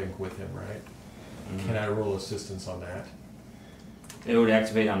link with him, right? Mm-hmm. Can I roll assistance on that? It would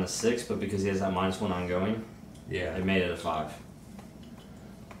activate on the 6, but because he has that -1 ongoing, Yeah. it made it a 5.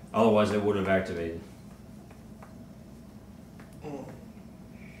 Otherwise, it would have activated.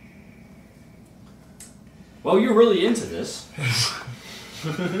 Well, you're really into this.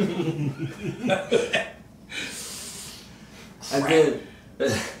 And then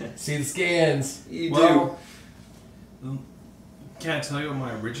See the scans. you Well, can I tell you what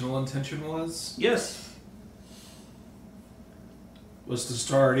my original intention was? do. Yes. Was to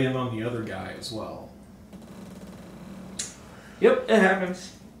start in on the other guy as well. Yep, it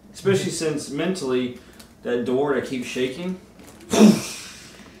happens. Especially since mentally, that door that keeps shaking.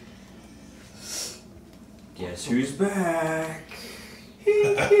 Guess who's back?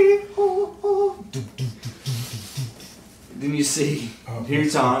 Then you see That's not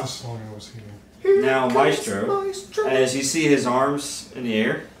Newton, the song I was hearing. now Maestro, as you see his arms in the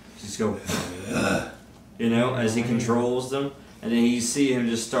air, just go, as he controls them, and then you see him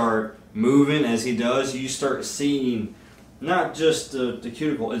just start moving. As he does, you start seeing not just the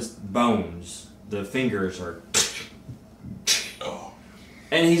cuticle, it's bones. The fingers are,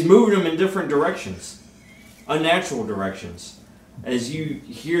 and he's moving them in different directions, unnatural directions, as you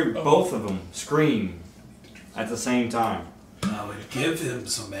hear both of them scream at the same time. I would give him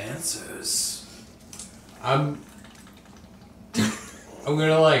some answers. I'm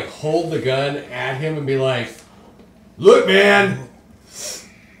gonna like hold the gun at him and be like, "Look, man,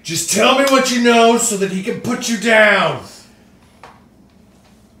 just tell me what you know so that he can put you down."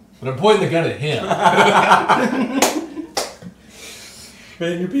 But I'm pointing the gun at him.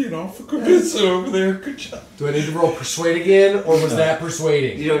 Man, you're being awful convincing over there. Good job. Do I need to roll persuade again, or was that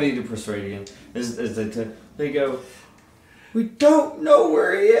persuading? You don't need to persuade again. As they go, we don't know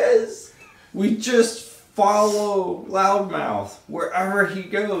where he is. We just follow Loudmouth wherever he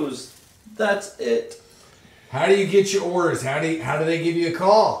goes. That's it. How do you get your orders? How do they give you a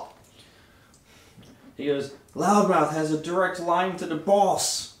call? He goes, Loudmouth has a direct line to the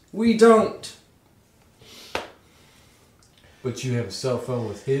boss. We don't. But you have a cell phone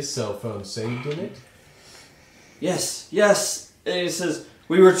with his cell phone saved in it? Yes, yes. And it says,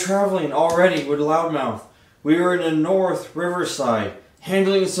 we were traveling already with Loudmouth. We were in the North Riverside,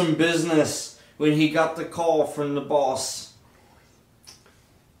 handling some business when he got the call from the boss.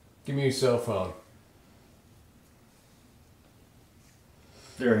 Give me your cell phone.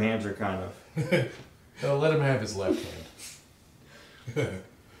 Their hands are kind of... No, let him have his left hand.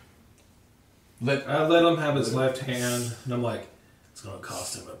 I let him have his left hand, and I'm like, it's gonna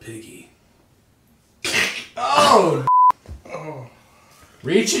cost him a piggy. Oh!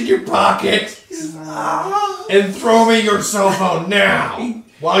 Reach in your pocket and throw me your cell phone now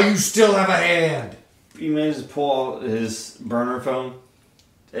while you still have a hand. He manages to pull out his burner phone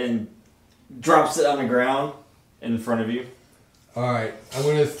and drops it on the ground in front of you. Alright, I'm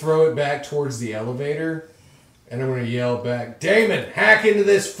going to throw it back towards the elevator, and I'm going to yell back, Damon, hack into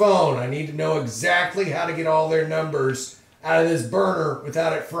this phone. I need to know exactly how to get all their numbers out of this burner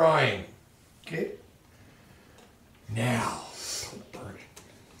without it frying. Okay. Now,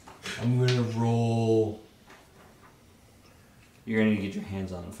 I'm going to roll... You're going to get your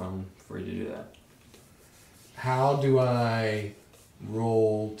hands on the phone for you to do that. How do I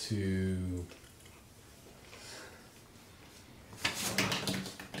roll to...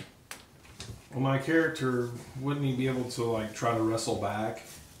 Well, my character, wouldn't he be able to, like, try to wrestle back?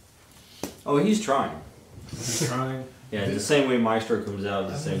 Oh, he's trying. He's trying? Yeah, the same way Maestro comes out,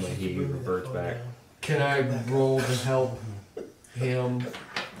 the same way he reverts back. Can I roll to help him?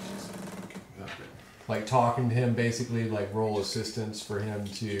 Like talking to him, basically, like roll assistance for him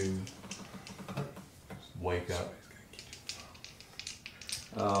to wake up.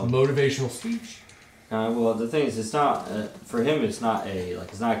 Motivational speech. Well, the thing is, it's not for him. It's not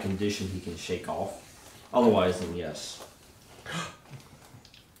a condition he can shake off. Otherwise, then yes.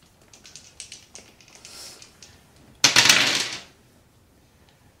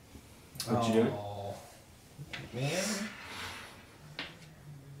 What you doing? Man.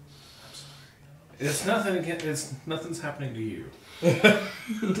 It's nothing again. Nothing's happening to you. Let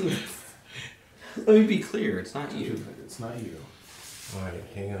me be clear. It's not you. It's not you. All right,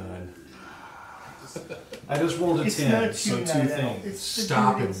 hang on. I just rolled a 10, so two things. It's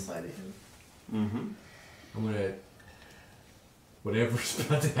Stop him. inside of him. Mm-hmm. I'm gonna. Whatever's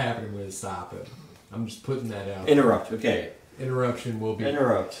about to happen, I'm gonna stop him. I'm just putting that out. Interrupt. Okay. Interruption will be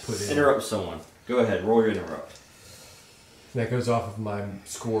Interrupt. put in. Interrupt someone. Go ahead. Roll your interrupt. That goes off of my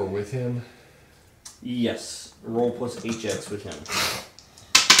score with him. Yes. Roll plus HX with him.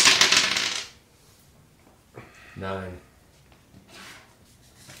 9.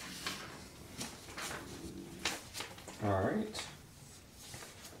 Alright.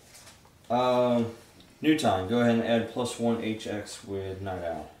 New time. Go ahead and add plus 1 HX with Night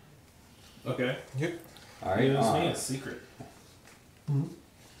Owl. Okay. Yep. Alright. He owes me a secret. Mm-hmm.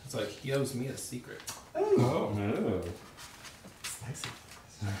 It's like, he owes me a secret. Oh. Nice.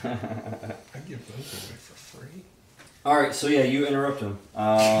 I give those away for free. Alright, so yeah, you interrupt him.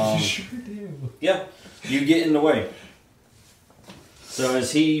 You sure do. Yeah, you get in the way. So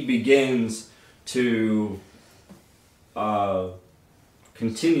as he begins to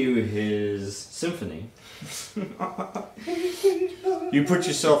continue his symphony, you put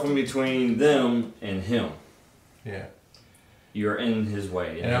yourself in between them and him. Yeah. You're in his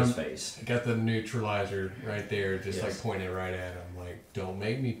way, in his face. I got the neutralizer right there, just Yes. like pointed right at him. Like, don't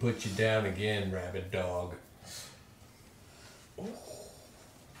make me put you down again, rabid dog.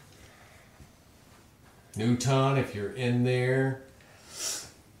 Newton, if you're in there,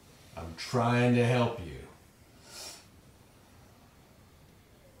 I'm trying to help you.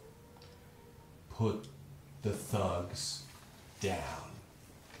 Put the thugs down.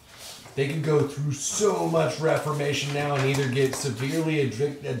 They can go through so much reformation now and either get severely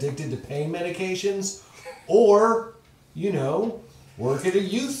addicted to pain medications or, you know, work at a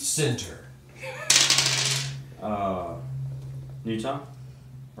youth center. Newton?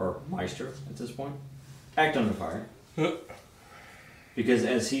 Or Meister at this point? Act under fire. Because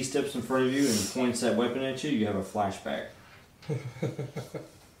as he steps in front of you and points that weapon at you, you have a flashback.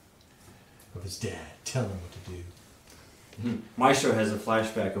 Of his dad. Tell him what to do. Maestro has a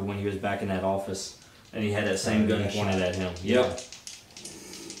flashback of when he was back in that office and he had that same gun pointed at him. Yep.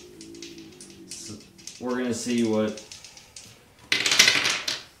 So we're going to see what...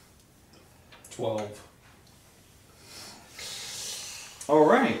 12.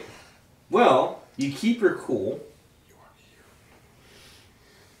 Alright. Well, you keep your cool.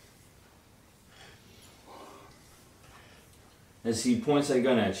 As he points that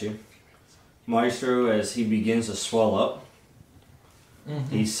gun at you, Maestro, as he begins to swell up,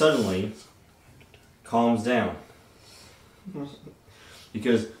 he suddenly calms down.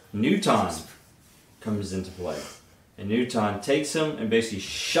 Because Newton comes into play. And Newton takes him and basically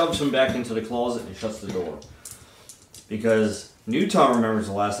shoves him back into the closet and shuts the door. Because Newton remembers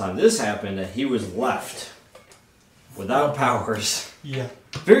the last time this happened that he was left without powers. Yeah.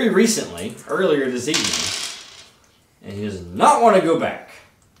 Very recently, earlier this evening. And he does not want to go back.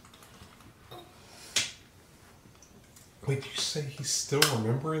 Wait, you say he's still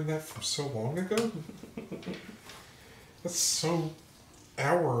remembering that from so long ago? That's so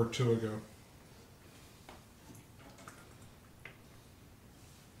hour or two ago.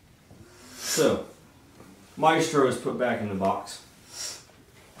 So, Maestro is put back in the box.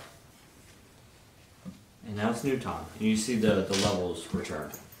 And now it's Newton. And you see the levels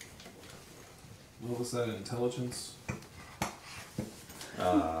return. What was that, intelligence?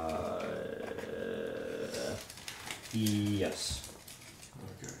 Yes.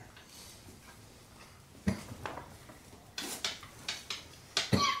 Okay.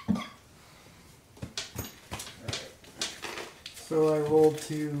 So I rolled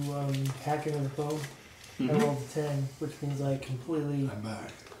to hack into the phone. I Mhm. rolled a 10, which means I completely I'm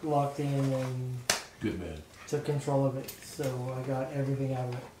back. locked in and Good man. took control of it. So I got everything out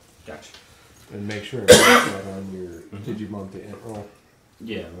of it. Gotcha. And make sure to mark that on your. Did you mark the int roll?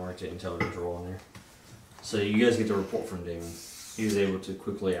 Yeah, marked the intelligence roll on there. So you guys get the report from Damon. He was able to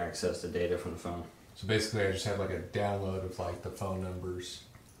quickly access the data from the phone. So basically, I just have like a download of like the phone numbers.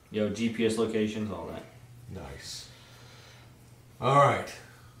 You know, GPS locations, all that. Nice. All right.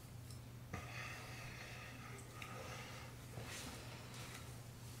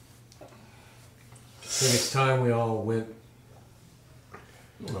 I think it's time we all went. I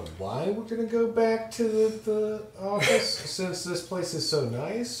don't know why we're gonna go back to the office since this place is so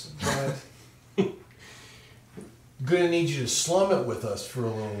nice, but gonna need you to slum it with us for a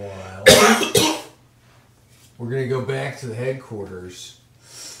little while. We're gonna go back to the headquarters,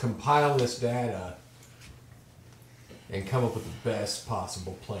 compile this data, and come up with the best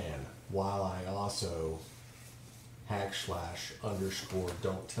possible plan, while I also /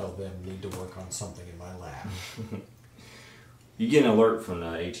 don't tell them need to work on something in my lab. You get an alert from the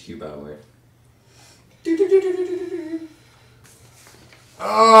HQ, by the way.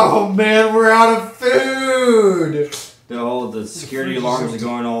 Oh man, we're out of food! The security alarms are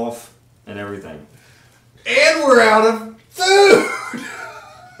going off and everything. And we're out of food!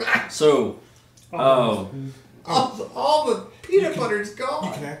 So, all the peanut butter's gone!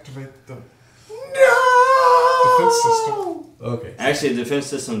 You can activate the No! defense system. Okay. actually, the defense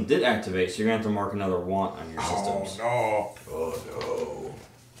system did activate, so you're going to have to mark another want on your Oh systems. no. Oh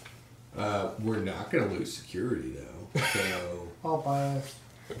no. We're not gonna lose security though. So I'll buy us.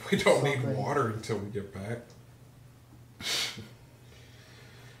 We don't need Something. water until we get back.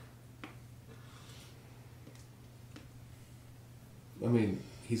 I mean,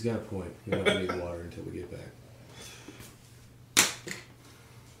 he's got a point. We don't need water until we get back.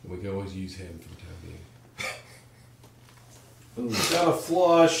 We can always use him from time being. Gotta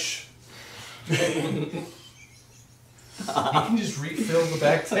flush. You can just refill the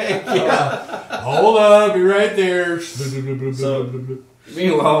back tank. Yeah. Hold on, I'll be right there. So,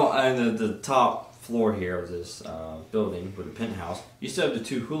 meanwhile, on the top floor here of this building with the penthouse, you still have the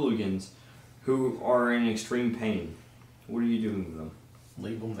two hooligans who are in extreme pain. What are you doing with them?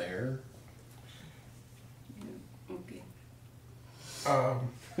 Leave them there. Okay.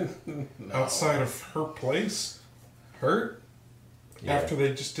 Outside of her place? Hurt? Yeah. After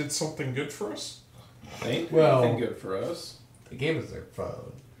they just did something good for us? They ain't Well- anything good for us. They gave us their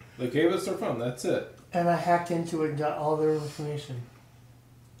phone. They gave us their phone, that's it. And I hacked into it and got all their information.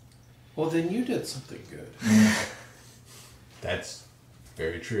 Well, then you did something good. That's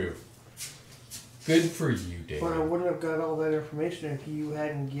very true. Good for you, Dave. But I wouldn't have got all that information if you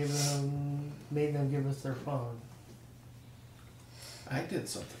hadn't made them give us their phone. I did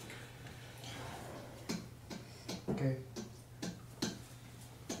something good. Okay.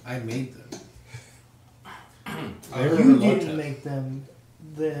 I made them. I They were You reluctant. didn't make them.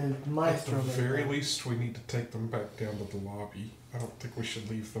 The At the maestro made very them. least, we need to take them back down to the lobby. I don't think we should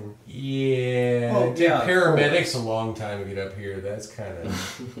leave them. Yeah. Oh, it took yeah, of paramedics a long time to get up here. That's kind of.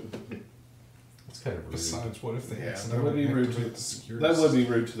 That's kind of rude. Besides, what if they Yeah, that would accidentally be rude activate to the security That would be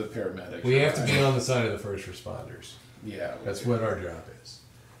system? rude to the paramedics. We have to be right? on the side of the first responders. Yeah. we That's do. what our job is.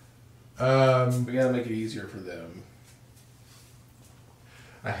 We gotta make it easier for them.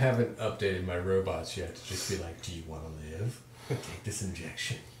 I haven't updated my robots yet to just be like, do you want to live? Take this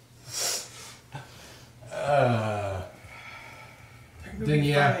injection. They're Then, be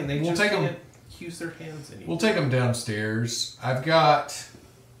yeah, fine. They we'll just take 'em- can't use their hands anymore. We'll take them downstairs. I've got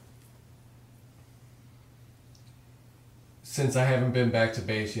since I haven't been back to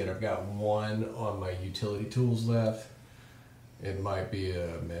base yet, I've got one on my utility tools left. It might be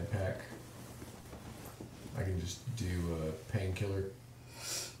a med pack. I can just do a painkiller.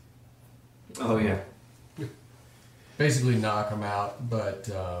 Oh yeah. Basically knock them out, but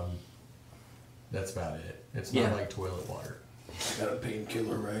that's about it. It's not like toilet water. I got a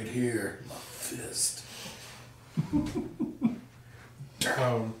painkiller right here. My fist.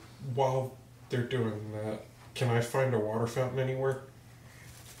 While they're doing that, can I find a water fountain anywhere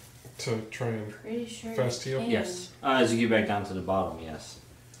to try and Pretty sure fast you heal? can. Yes. As you get back down to the bottom, yes.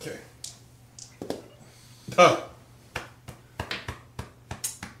 Okay.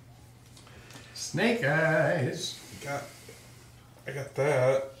 Snake eyes. I got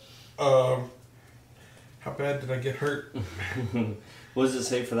that. How bad did I get hurt? What does it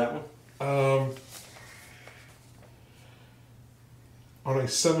say for that one? On a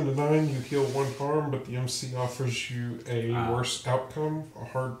 7 to 9, you heal 1 harm, but the MC offers you a worse outcome, a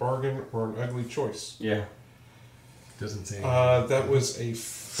hard bargain, or an ugly choice. Yeah. Doesn't say. That was a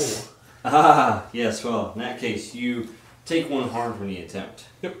 4. Ah, yes. Well, in that case, you take 1 harm from the attempt.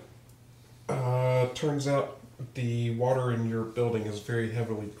 Yep. Turns out the water in your building is very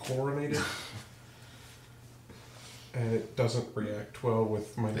heavily chlorinated. And it doesn't react well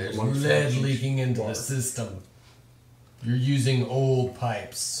with my There's blood lead flush leaking into water. the system. You're using old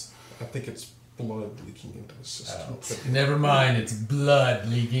pipes. I think it's blood leaking into the system. Never mind, it's blood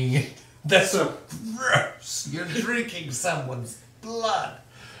leaking. That's so gross. You're drinking someone's blood.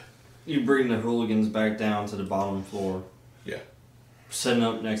 You bring the hooligans back down to the bottom floor. Yeah. Setting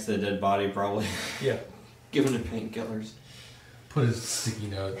up next to the dead body, probably. Yeah. Giving the painkillers. Put a sticky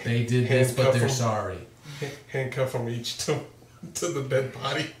note. They did this, but they're sorry. Handcuff them each to the dead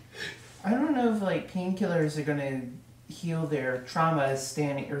body. I don't know if like painkillers are gonna heal their trauma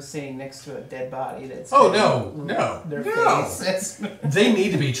sitting next to a dead body that's their face. They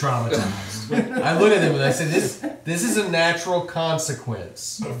need to be traumatized. I look at them and I say, this is a natural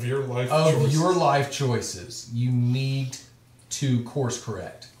consequence of your life choices. You need to course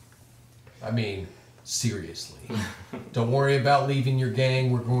correct. I mean, seriously. Don't worry about leaving your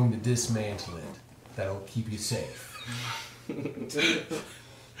gang. We're going to dismantle it. That'll keep you safe.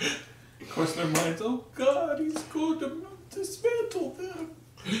 Of course, their minds, oh God, he's going to dismantle them.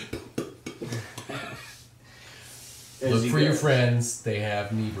 Look for your friends. They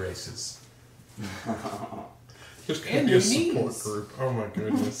have knee braces. There's going to be a support group. Oh my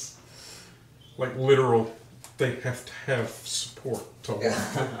goodness. Like literal, they have to have support to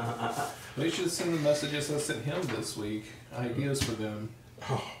walk. They should send the messages I sent him this week. Ideas for them.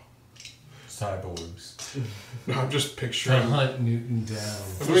 Cyborgs. I'm just picturing... To hunt Newton down.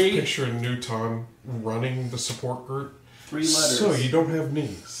 I'm just picturing Newton running the support group. 3 letters. So you don't have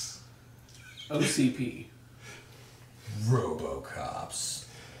knees. OCP. Robocops.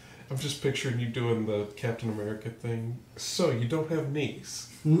 I'm just picturing you doing the Captain America thing. So you don't have knees.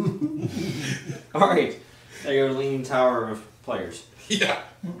 Alright. There you go, Leaning Tower of players. Yeah.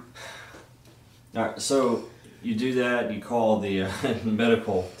 Alright, so you do that, you call the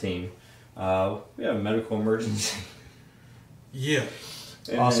medical team. We have a medical emergency. Yeah.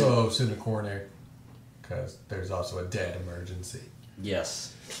 And also, send a coroner, because there's also a dead emergency.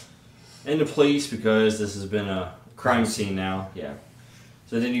 Yes. And the police, because this has been a crime scene now. Yeah.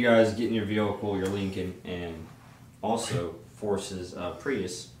 So then you guys get in your vehicle, your Lincoln, and also forces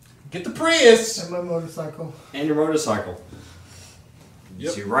Prius. Get the Prius! And my motorcycle. And your motorcycle.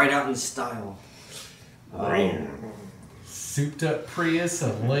 Yep. So you ride out in style. Souped up Prius,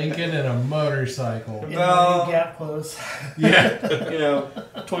 a Lincoln, and a motorcycle. In my new Gap clothes. Yeah.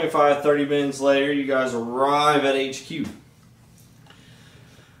 25, 30 minutes later, you guys arrive at HQ.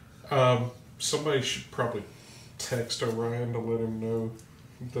 Somebody should probably text Orion to let him know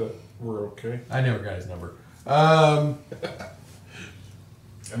that we're okay. I never got his number. I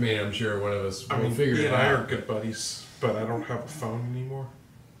mean, I'm sure one of us will figure he it and I are out. good buddies, but I don't have a phone anymore.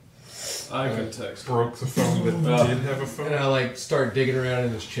 I could text. Broke the phone that did have a phone. And I start digging around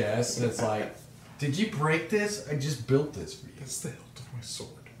in his chest, and it's like, did you break this? I just built this for you. It's the hilt of my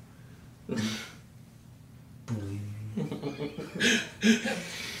sword.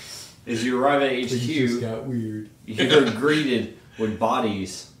 As you arrive at Things HQ, just got weird. you're greeted with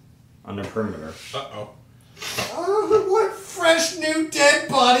bodies on the perimeter. Uh-oh. Oh, what fresh new dead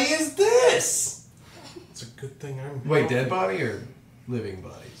body is this? It's a good thing I'm... Wait, dead body or living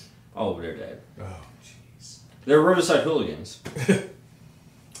bodies? Oh, they're dead. Oh, jeez. They're Riverside hooligans.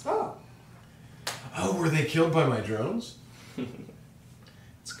 Oh, were they killed by my drones?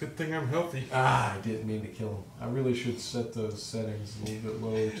 It's good thing I'm healthy. I didn't mean to kill him. I really should set those settings a little bit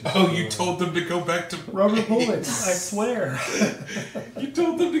lower. Oh, you told them to go back to Rubber base. bullets, I swear. You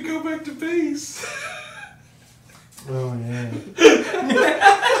told them to go back to base. Oh, yeah.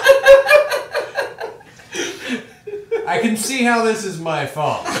 I can see how this is my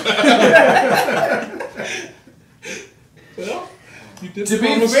fault. Well, you did To be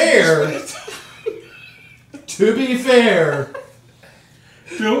promise fair, to be fair,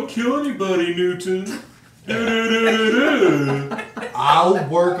 don't kill anybody, Newton. Do. I'll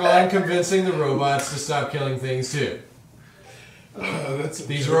work on convincing the robots to stop killing things too.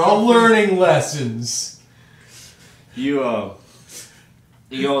 These are all learning lessons. You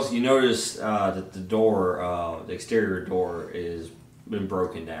notice that the door, the exterior door, is been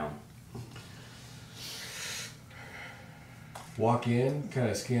broken down. Walk in, kind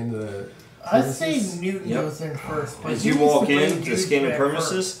of scan the. I'd say premises. Newton Yep. goes in first. But As he you needs walk bring in to Jude scan the back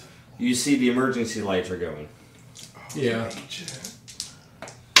premises, you see the emergency lights are going. Yeah.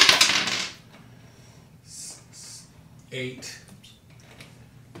 8.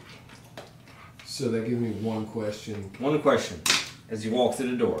 So that gives me one question. One question: as you walk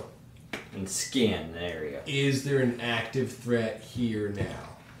through the door and scan the area, Is there an active threat here now?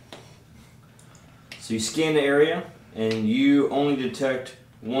 so you scan the area and you only detect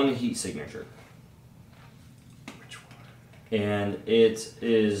one heat signature. Which one? And it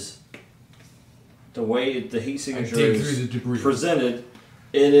is the way the heat signature dig is through the debris. presented.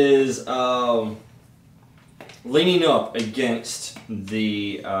 It is leaning up against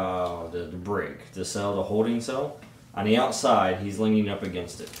the brig, the cell, the holding cell. On the outside, he's leaning up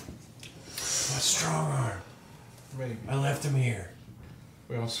against it. A strong arm. Maybe. I left him here.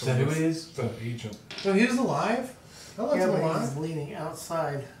 Well, Is that who it is? The agent. So he was alive? I left Yeah, him but alive. he's leaning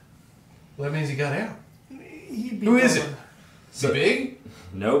outside. Well, that means he got out. He'd be Who is going. it? Is he big?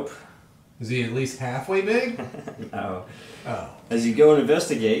 Nope. Is he at least halfway big? No. Oh. As you go and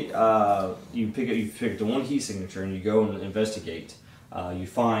investigate, you pick the one heat signature and you go and investigate. You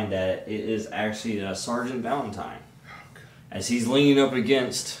find that it is actually Sergeant Valentine. As he's leaning up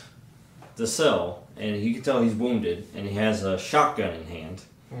against the cell, and you can tell he's wounded, and he has a shotgun in hand,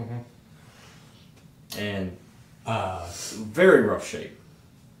 and very rough shape.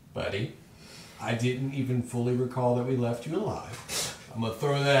 Buddy, I didn't even fully recall that we left you alive. I'm going to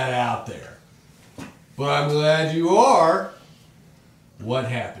throw that out there. But I'm glad you are. What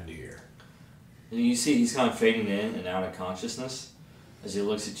happened here? And you see he's kind of fading in and out of consciousness as he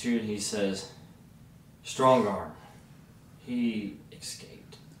looks at you, and he says, "Strong arm. He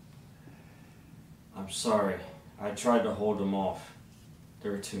escaped. I'm sorry. I tried to hold him off.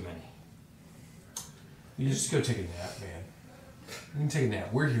 There were too many." You just go take a nap, man. You can take a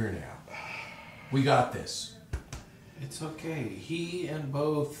nap. We're here now. We got this. It's okay. He and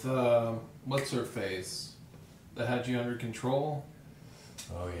both, what's her face, that had you under control,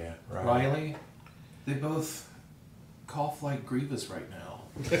 Oh, yeah. Right. Riley, they both cough like Grievous right now.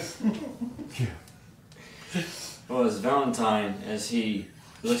 Well, as Valentine, as he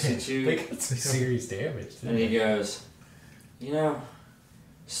looks at They you, got some serious damage. and he goes,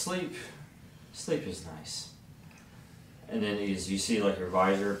 sleep is nice. And then you see like your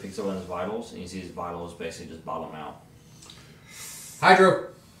visor picks up on his vitals, and you see his vitals basically just bottom out. Hydro,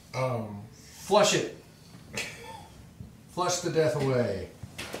 Um, flush it. Flush the death away.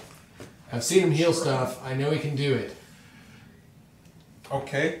 I've seen him heal stuff. I know he can do it.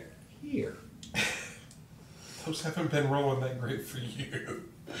 okay. Here. Those haven't been rolling that great for you.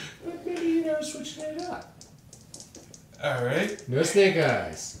 But maybe you never switching it up. Alright. No snake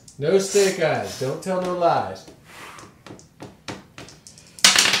eyes. No snake eyes. Don't tell no lies.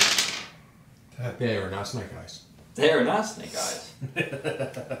 They were not snake eyes. They are not snake eyes.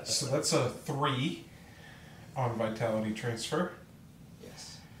 So that's a 3 on vitality transfer.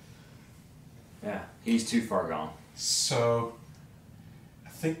 Yes. Yeah, he's too far gone. So I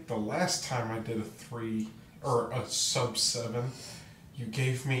think the last time I did a 3 or a sub 7, you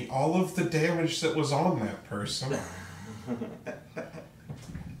gave me all of the damage that was on that person.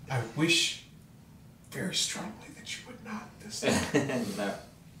 I wish very strongly that you would not this time. No.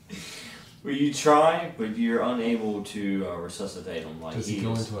 Well, you try, but you're unable to resuscitate him. Like Does he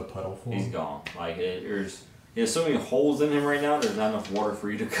go into a puddle form? He's gone. Like there's so many holes in him right now. There's not enough water for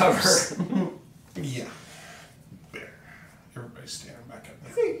you to cover. Yeah. There. Everybody's standing back up I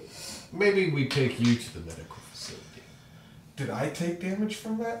now. think maybe we take you to the medical facility. Did I take damage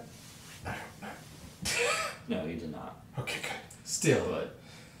from that? I don't know. No, you did not. Okay, good. Still, But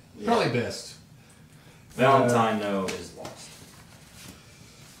yeah. probably best. Valentine, though, is lost.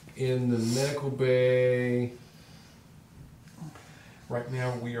 In the medical bay. Right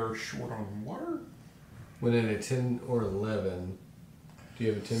now we are short on water. When in a 10 or 11, do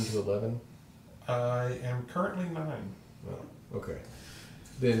you have a 10 to 11? I am currently 9. Oh, okay.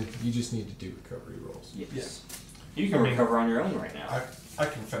 Then you just need to do recovery rolls. Yes. You can recover on your own right now. I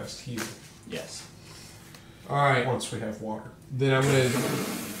can fast heal. Yes. All right. Once we have water. Then I'm gonna.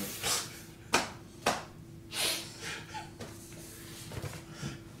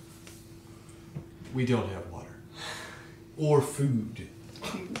 We don't have water or food.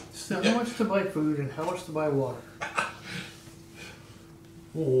 So how much to buy food and how much to buy water?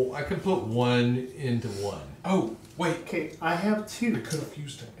 Well, I could put one into one. Oh, wait. Okay, I have I 2. could have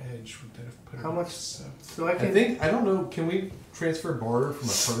used an edge. Would that have put How it much? So. So I I can. think, I don't know, can we transfer barter from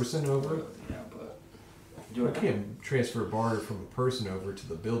a person over? Yeah, but do We it. can't transfer barter from a person over to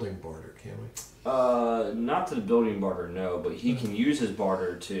the building barter, can we? Not to the building barter, no, but he can use his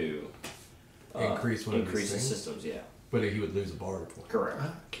barter to Increase one of increase these his things? systems. Yeah, But he would lose a barter point. correct. I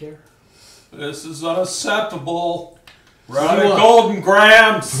don't care. This is unacceptable. We're What out do you of want? golden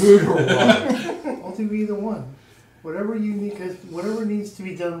grams. Food or water? I'll do either one. Whatever you need, cause whatever needs to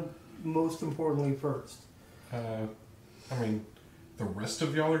be done most importantly first. I mean, the rest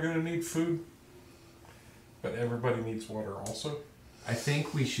of y'all are going to need food, but everybody needs water also. I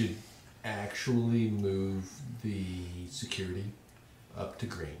think we should actually move the security up to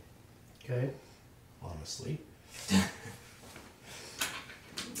green, Okay. honestly.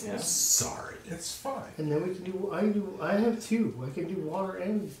 Yeah. Sorry. It's fine. And then we can do. I have 2. I can do water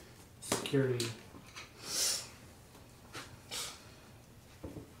and security.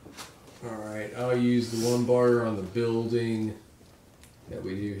 Alright, I'll use the one barter on the building that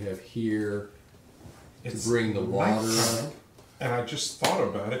we do have here to bring the water nighttime, up. and I just thought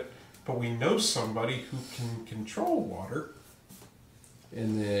about it, but we know somebody who can control water.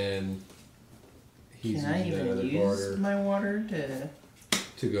 And then he's Can I using that even other use barter my water to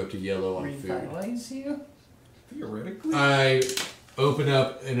to go up to yellow on food. revitalize you? Theoretically, I open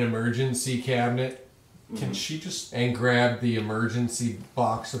up an emergency cabinet can she just? and grab the emergency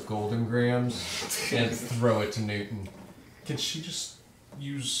box of golden grams and throw it to Newton. Can she just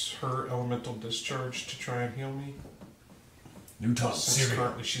use her elemental discharge to try and heal me? Newton Since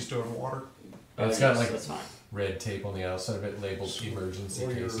currently she's doing water. It's got like that's fine. red tape on the outside of it labeled emergency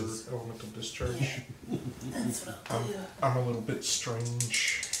Or your cases. elemental discharge. That's what I'll do. I'm a little bit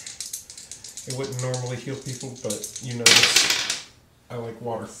strange. It wouldn't normally heal people, but you notice I like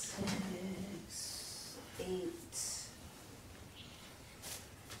water. 6, 8.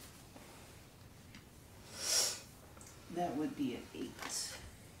 That would be an 8.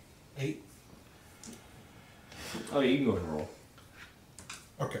 8. Oh, you can go ahead and roll.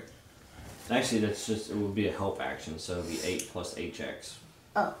 Okay. Actually, that's just it would be a help action, so it'd be 8 plus HX.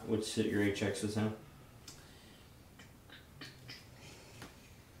 Oh. What's your HX is now?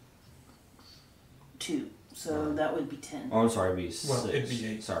 2. So that would be 10. Oh, I'm sorry, it'd be 6. Well, it'd be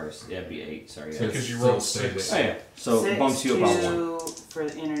 8. Sorry, yeah, it'd be 8. Sorry. So Yeah. Because you Still rolled stay 6. Oh, yeah. So it 6, bumps you up by 1. 2 for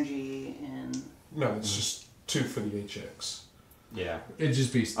the energy and No, it's just 2 for the HX. Yeah. It'd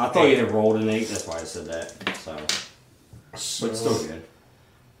just be. I thought you had rolled an 8, that's why I said that. So, So but still good.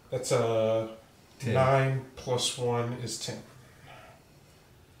 that's a 10. 9 plus 1 is 10.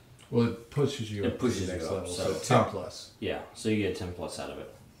 Well, it pushes you It up pushes to the next you up, level, so- so 10 plus. Yeah, so you get 10 plus out of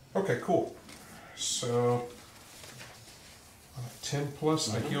it. Okay, cool. So, 10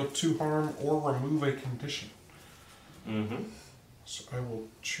 plus, I heal 2 harm or remove a condition. Mm-hmm. So I will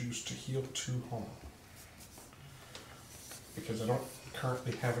choose to heal 2 harm. Because I don't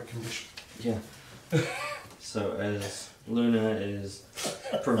currently have a condition. Yeah. So as Luna is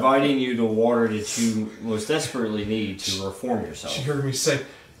providing you the water that you most desperately need to reform yourself. She heard me say,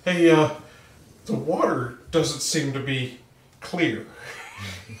 hey, the water doesn't seem to be clear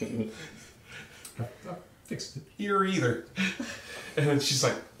Fixed it. here either. And then she's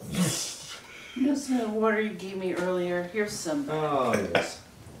like, This water you gave me earlier. Here's some. Oh, yes.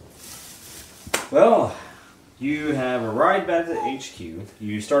 Well, you have arrived back at HQ.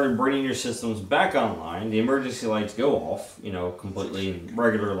 You started bringing your systems back online. The emergency lights go off, completely, and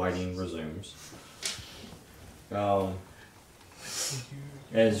regular lighting resumes.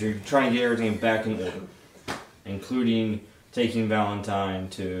 As you're trying to get everything back in order, including taking Valentine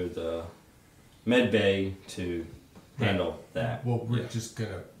to the med bay to handle that. Well, we're just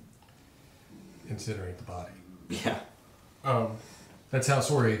gonna incinerate the body. Yeah. That's how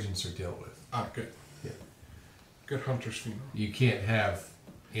SOAR agents are dealt with. good. Yeah. Good hunter's funeral. You can't have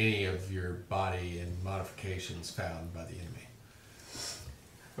any of your body and modifications found by the enemy.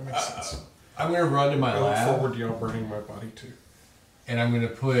 That makes sense. I'm gonna run to my I look lab, forward to y'all burning my body too. and I'm gonna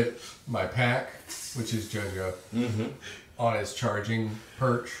put my pack, which is JoJo, Mm-hmm. on his charging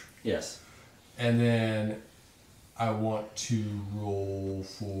perch. Yes. And then I want to roll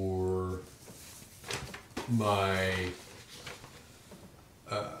for my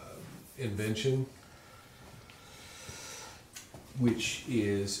invention, which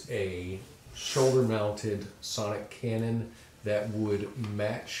is a shoulder-mounted sonic cannon that would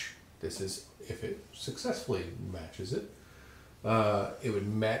match. This is if it successfully matches it. It would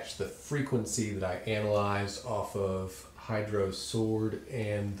match the frequency that I analyzed off of Hydro's sword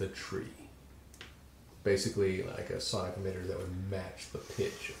and the tree. Basically, like a sonic emitter that would match the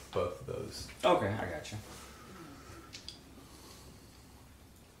pitch of both of those. Okay, I got you.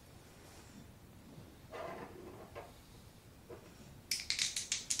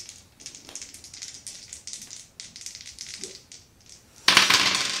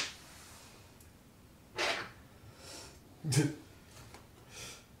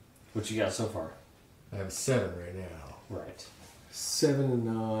 What you got so far? I have 7 right now. Right. 7 and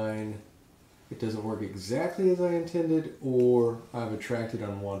 9. It doesn't work exactly as I intended, or I've attracted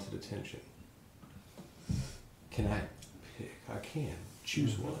unwanted attention. Can I pick? I can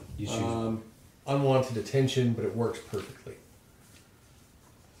choose one. You choose one. Unwanted attention, but it works perfectly.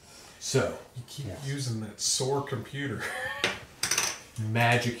 So, You keep using that sore computer.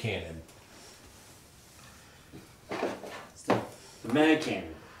 magic cannon. The mag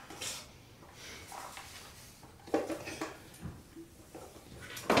cannon.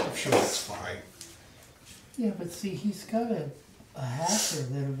 I'm sure it's fine. Yeah, but see, he's got a hacker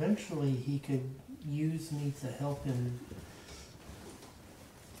that eventually he could use me to help him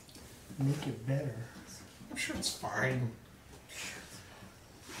make it better. I'm sure it's fine.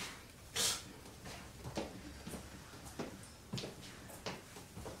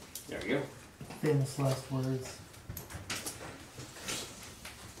 There we go. Famous last words.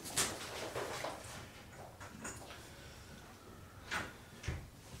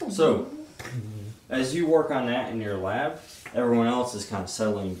 So, as you work on that in your lab, everyone else is kind of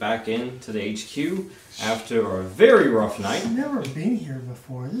settling back into the HQ after a very rough night. I've never been here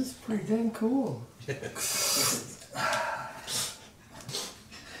before. This is pretty dang cool. This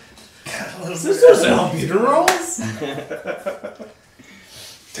doesn't help you to rolls.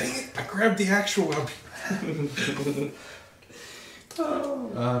 Dang it! I grabbed the actual help.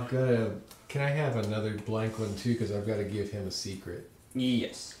 I've got a. Can I have another blank one too? Because I've got to give him a secret.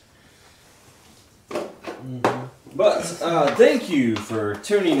 Yes. But thank you for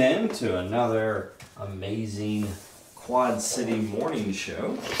tuning in to another amazing Quad City morning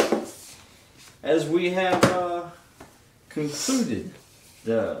show. As we have concluded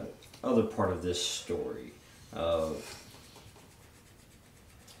the other part of this story of,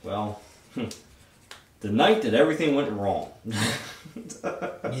 well, the night that everything went wrong.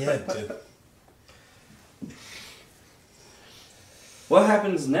 Yeah, it did. What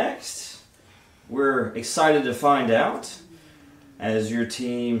happens next? We're excited to find out as your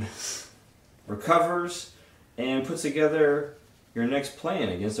team recovers and puts together your next plan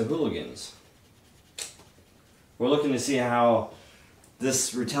against the hooligans. We're looking to see how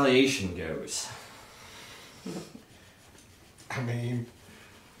this retaliation goes. I mean,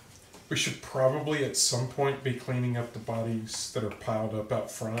 we should probably at some point be cleaning up the bodies that are piled up out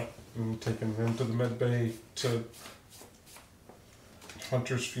front and taking them to the med bay to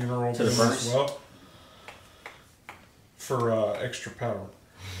Hunter's funeral To the as furnace? well. For extra power.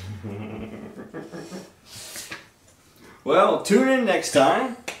 Well, tune in next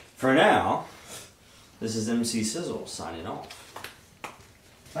time. For now, this is MC Sizzle signing off.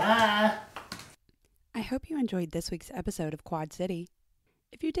 Bye. I hope you enjoyed this week's episode of Quad City.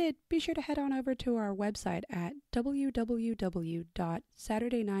 If you did, be sure to head on over to our website at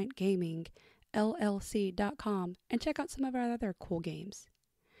www.saturdaynightgamingllc.com and check out some of our other cool games.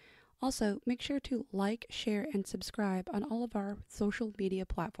 Also, make sure to like, share, and subscribe on all of our social media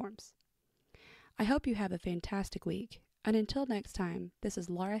platforms. I hope you have a fantastic week, and until next time, this is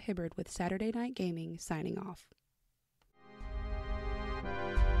Laura Hibbard with Saturday Night Gaming signing off.